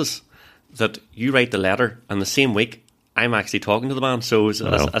chances that you write the letter and the same week I'm actually talking to the man? So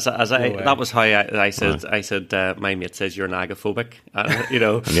that was how I said. I said my mate says you're an agaphobic, you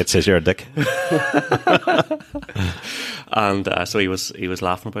know. And yet says you're a dick. And so he was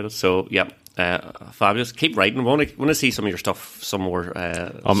laughing about it. So yeah, fabulous. Keep writing. I want to see some of your stuff some more.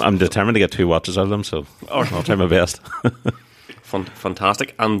 I'm determined to get 2 watches out of them, so I'll try my best.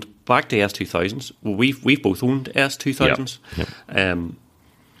 Fantastic. And back to S2000s. We've both owned S2000s. Yep.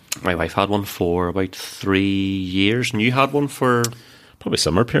 My wife had one for about 3 years, and you had one for probably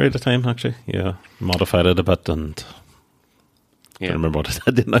summer period of time, actually. Yeah, modified it a bit, and I can't remember what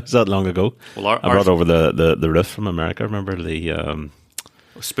I did. It was that long ago. Well, I brought over the roof from America. Remember the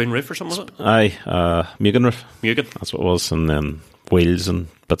spoon roof or something? Was it? Aye, Mugen roof. Mugen. That's what it was, and then wheels and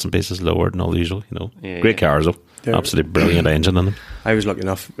bits and pieces lowered and all the usual. You know, Yeah, great cars though. Absolutely brilliant engine in them. I was lucky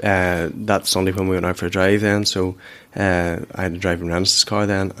enough that Sunday when we went out for a drive then, so I had to drive in Rennis's car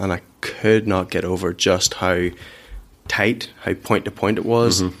then, and I could not get over just how tight, how point to point it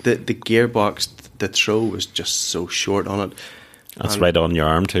was. The gearbox, the throw was just so short on it. That's right on your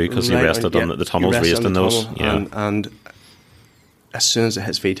arm too, because you rested on the tunnels raised in those. Yeah. And as soon as it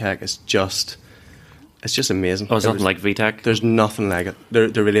hits VTEC, it's just amazing. Oh, it's nothing like VTEC. There's nothing like it.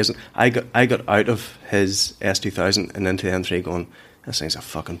 There really isn't. I got out of his S2000 and into the M3 going, this thing's a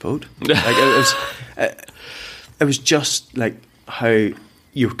fucking boat. Like it was just like how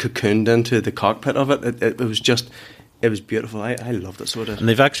you were cocooned into the cockpit of it. It was just, It was beautiful. I loved it. So did. And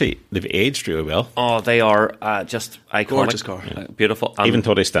they've aged really well. Oh, they are just iconic. Gorgeous car. Beautiful. And Even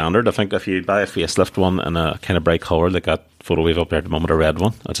totally standard. I think if you buy a facelift one in a kind of bright colour, like that photo we've up there at the moment, a red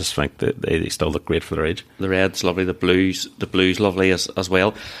one, I just think that they still look great for their age. the red's lovely, the blue's lovely as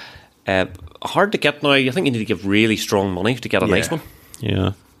well. Hard to get now. I think you need to give really strong money to get a nice one.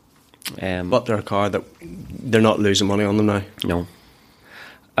 Yeah. But they're a car that they're not losing money on them now. No.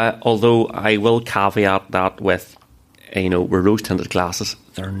 Although I will caveat that with, with rose-tinted glasses,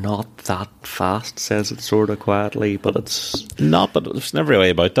 they're not that fast, says it sort of quietly, but it's... Not, but it's never really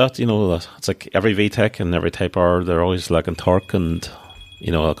about that. It's like every VTEC and every Type R, they're always lacking torque and,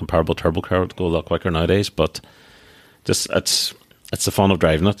 a comparable turbo car would go a lot quicker nowadays, but just it's the fun of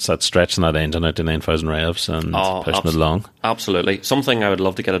driving it. It's stretching that engine out to 9,000 revs and pushing it along. Absolutely. Something I would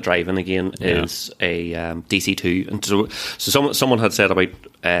love to get a drive in again is a DC2. And so someone had said about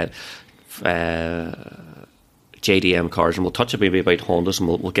JDM cars, and we'll touch maybe about Hondas, and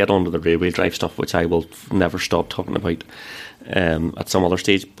we'll get onto the rear-wheel drive stuff, which I will never stop talking about at some other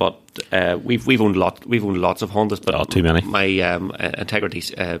stage. But we've owned lots of Hondas, but too many. My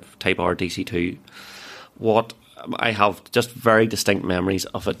Integra Type R DC2, what I have just very distinct memories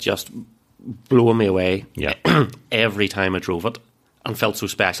of it just blowing me away every time I drove it, and felt so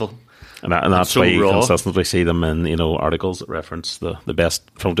special. And that's so why you raw. consistently see them in articles that reference the best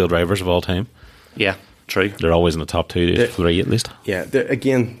front-wheel drivers of all time. Yeah, true. They're always in the top 2 to 3 at least. Yeah,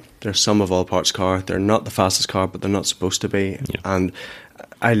 they're some of all parts car. They're not the fastest car, but they're not supposed to be. Yeah. And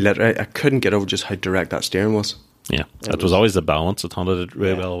I couldn't get over just how direct that steering was. Yeah, it was always the balance that Honda did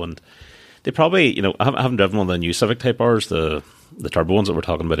really well. And they probably, I haven't driven one of the new Civic Type R's, the turbo ones that we're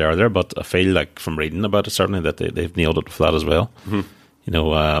talking about earlier, but I feel like from reading about it, certainly that they've nailed it with that as well.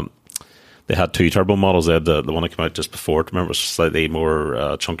 Mm-hmm. They had 2 turbo models. They had the one that came out just before, remember, was slightly more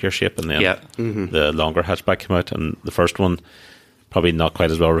chunkier shape, and then the longer hatchback came out, and the first one probably not quite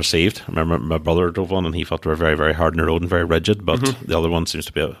as well received. I remember my brother drove one and he felt they were very, very hard on the road and very rigid, but the other one seems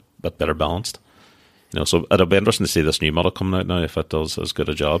to be a bit better balanced. So it'll be interesting to see this new model coming out now, if it does as good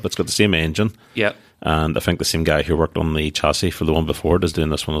a job. It's got the same engine. Yeah. And I think the same guy who worked on the chassis for the one before is doing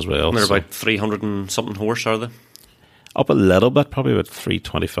this one as well. And they're about 300 and something horse, are they? Up a little bit, probably about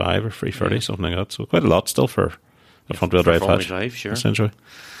 325 or 330, something like that. So quite a lot still for a front-wheel drive hatch. Drive, sure. Essentially.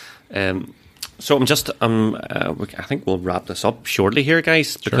 So I think we'll wrap this up shortly here,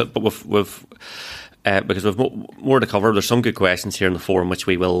 guys. Because, but because we've more to cover. There's some good questions here in the forum, which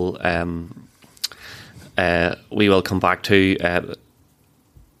we will come back to.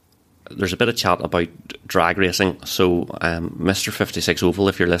 There's a bit of chat about drag racing. So, Mr. 56 Oval,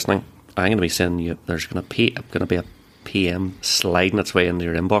 if you're listening, I'm going to be sending you. There's going to be a PM sliding its way into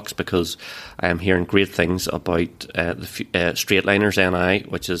your inbox, because I am hearing great things about the Straightliners NI,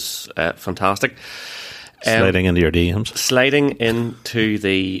 which is fantastic. Sliding into your DMs. Sliding into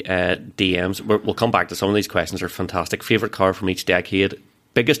the DMs. We'll come back to some of these questions. Are fantastic. Favourite car from each decade.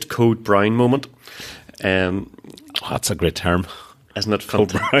 Biggest Code Brown moment. That's a great term. Isn't it?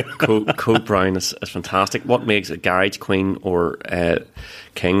 Code Brown is fantastic. What makes a garage queen or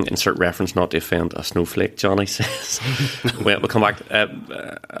king? Insert reference not to offend a snowflake, Johnny says. We'll come back.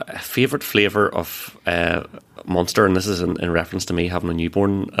 Favourite flavour of Monster, and this is in reference to me having a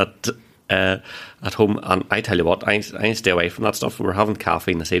newborn at home. And I tell you what, I stay away from that stuff. We're having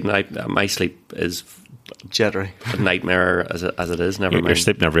caffeine this evening. My sleep is jittery, a nightmare as it is. Never mind. Your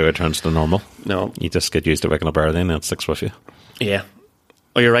sleep never returns to normal. No, you just get used to waking up early, and it sticks with you. Yeah.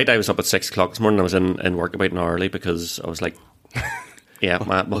 Oh, you're right. I was up at 6 o'clock this morning. I was in work about an hour early because I was like, yeah,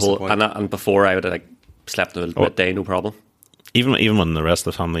 my whole and before I would have slept a midday, no problem. Even when the rest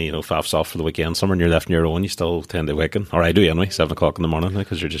of the family, faffs off for the weekend, somewhere and you're left on your own, you still tend to waken. Or I do anyway, 7 o'clock in the morning,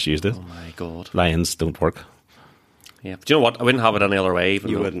 because you're just used to it. Oh my God. Lions don't work. Yeah. Do you know what? I wouldn't have it any other way.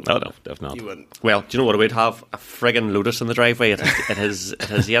 You wouldn't. Oh, no, definitely not. You wouldn't. Well, do you know what? I would have a friggin' Lotus in the driveway. It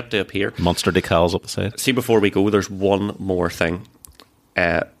has yet to appear. Monster decals up the side. See, before we go, there's one more thing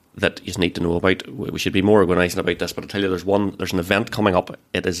that you need to know about. We should be more organising about this, but I'll tell you, there's an event coming up.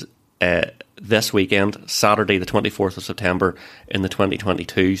 It is this weekend, Saturday the 24th of September in the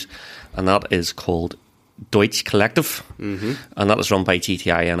 2022s, and that is called Deutsch Collective, and that is run by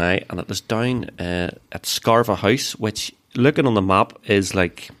GTI NI, and it is down at Scarva House, which, looking on the map, is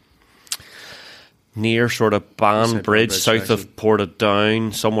like near sort of Banbridge, south of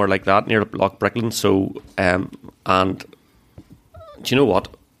Portadown, somewhere like that, near Loch Bricklin. So, and do you know what?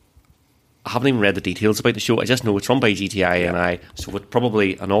 I haven't even read the details about the show. I just know it's run by GTI NI, so it's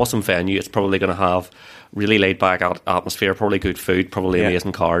probably an awesome venue. It's probably going to have really laid back atmosphere, probably good food, probably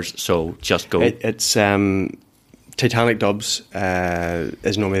amazing cars. So just go. It's 10 Titanic Dubs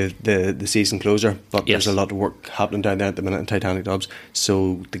is normally the season closer, but Yes. there's a lot of work happening down there at the minute in Titanic Dubs.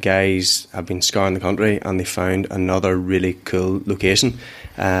 So the guys have been scouring the country and they found another really cool location.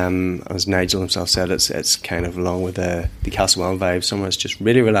 As Nigel himself said, it's kind of along with the Castlewellan vibe. Somewhere it's just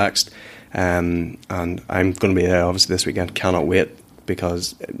really relaxed. And I'm going to be there obviously this weekend. Cannot wait,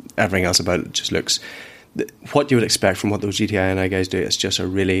 because everything else about it just looks what you would expect from what those GTI and I guys do. It's just a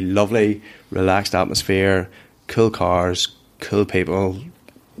really lovely, relaxed atmosphere. Cool cars, cool people,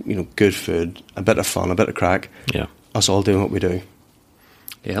 good food, a bit of fun, a bit of crack. Yeah. Us all doing what we do.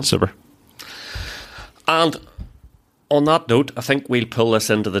 Yeah. Super. And on that note, I think we'll pull this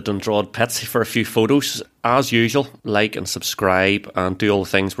into the Dundrod pits for a few photos. As usual, like and subscribe and do all the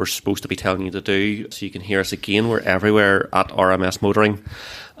things we're supposed to be telling you to do, so you can hear us again. We're everywhere at RMS Motoring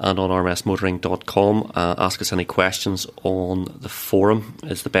and on rmsmotoring.com. Ask us any questions on the forum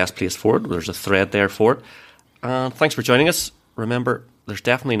is the best place for it. There's a thread there for it. And thanks for joining us. Remember, there's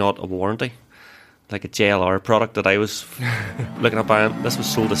definitely not a warranty like a JLR product that I was looking at buying. This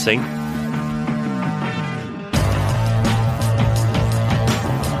was sold as seen.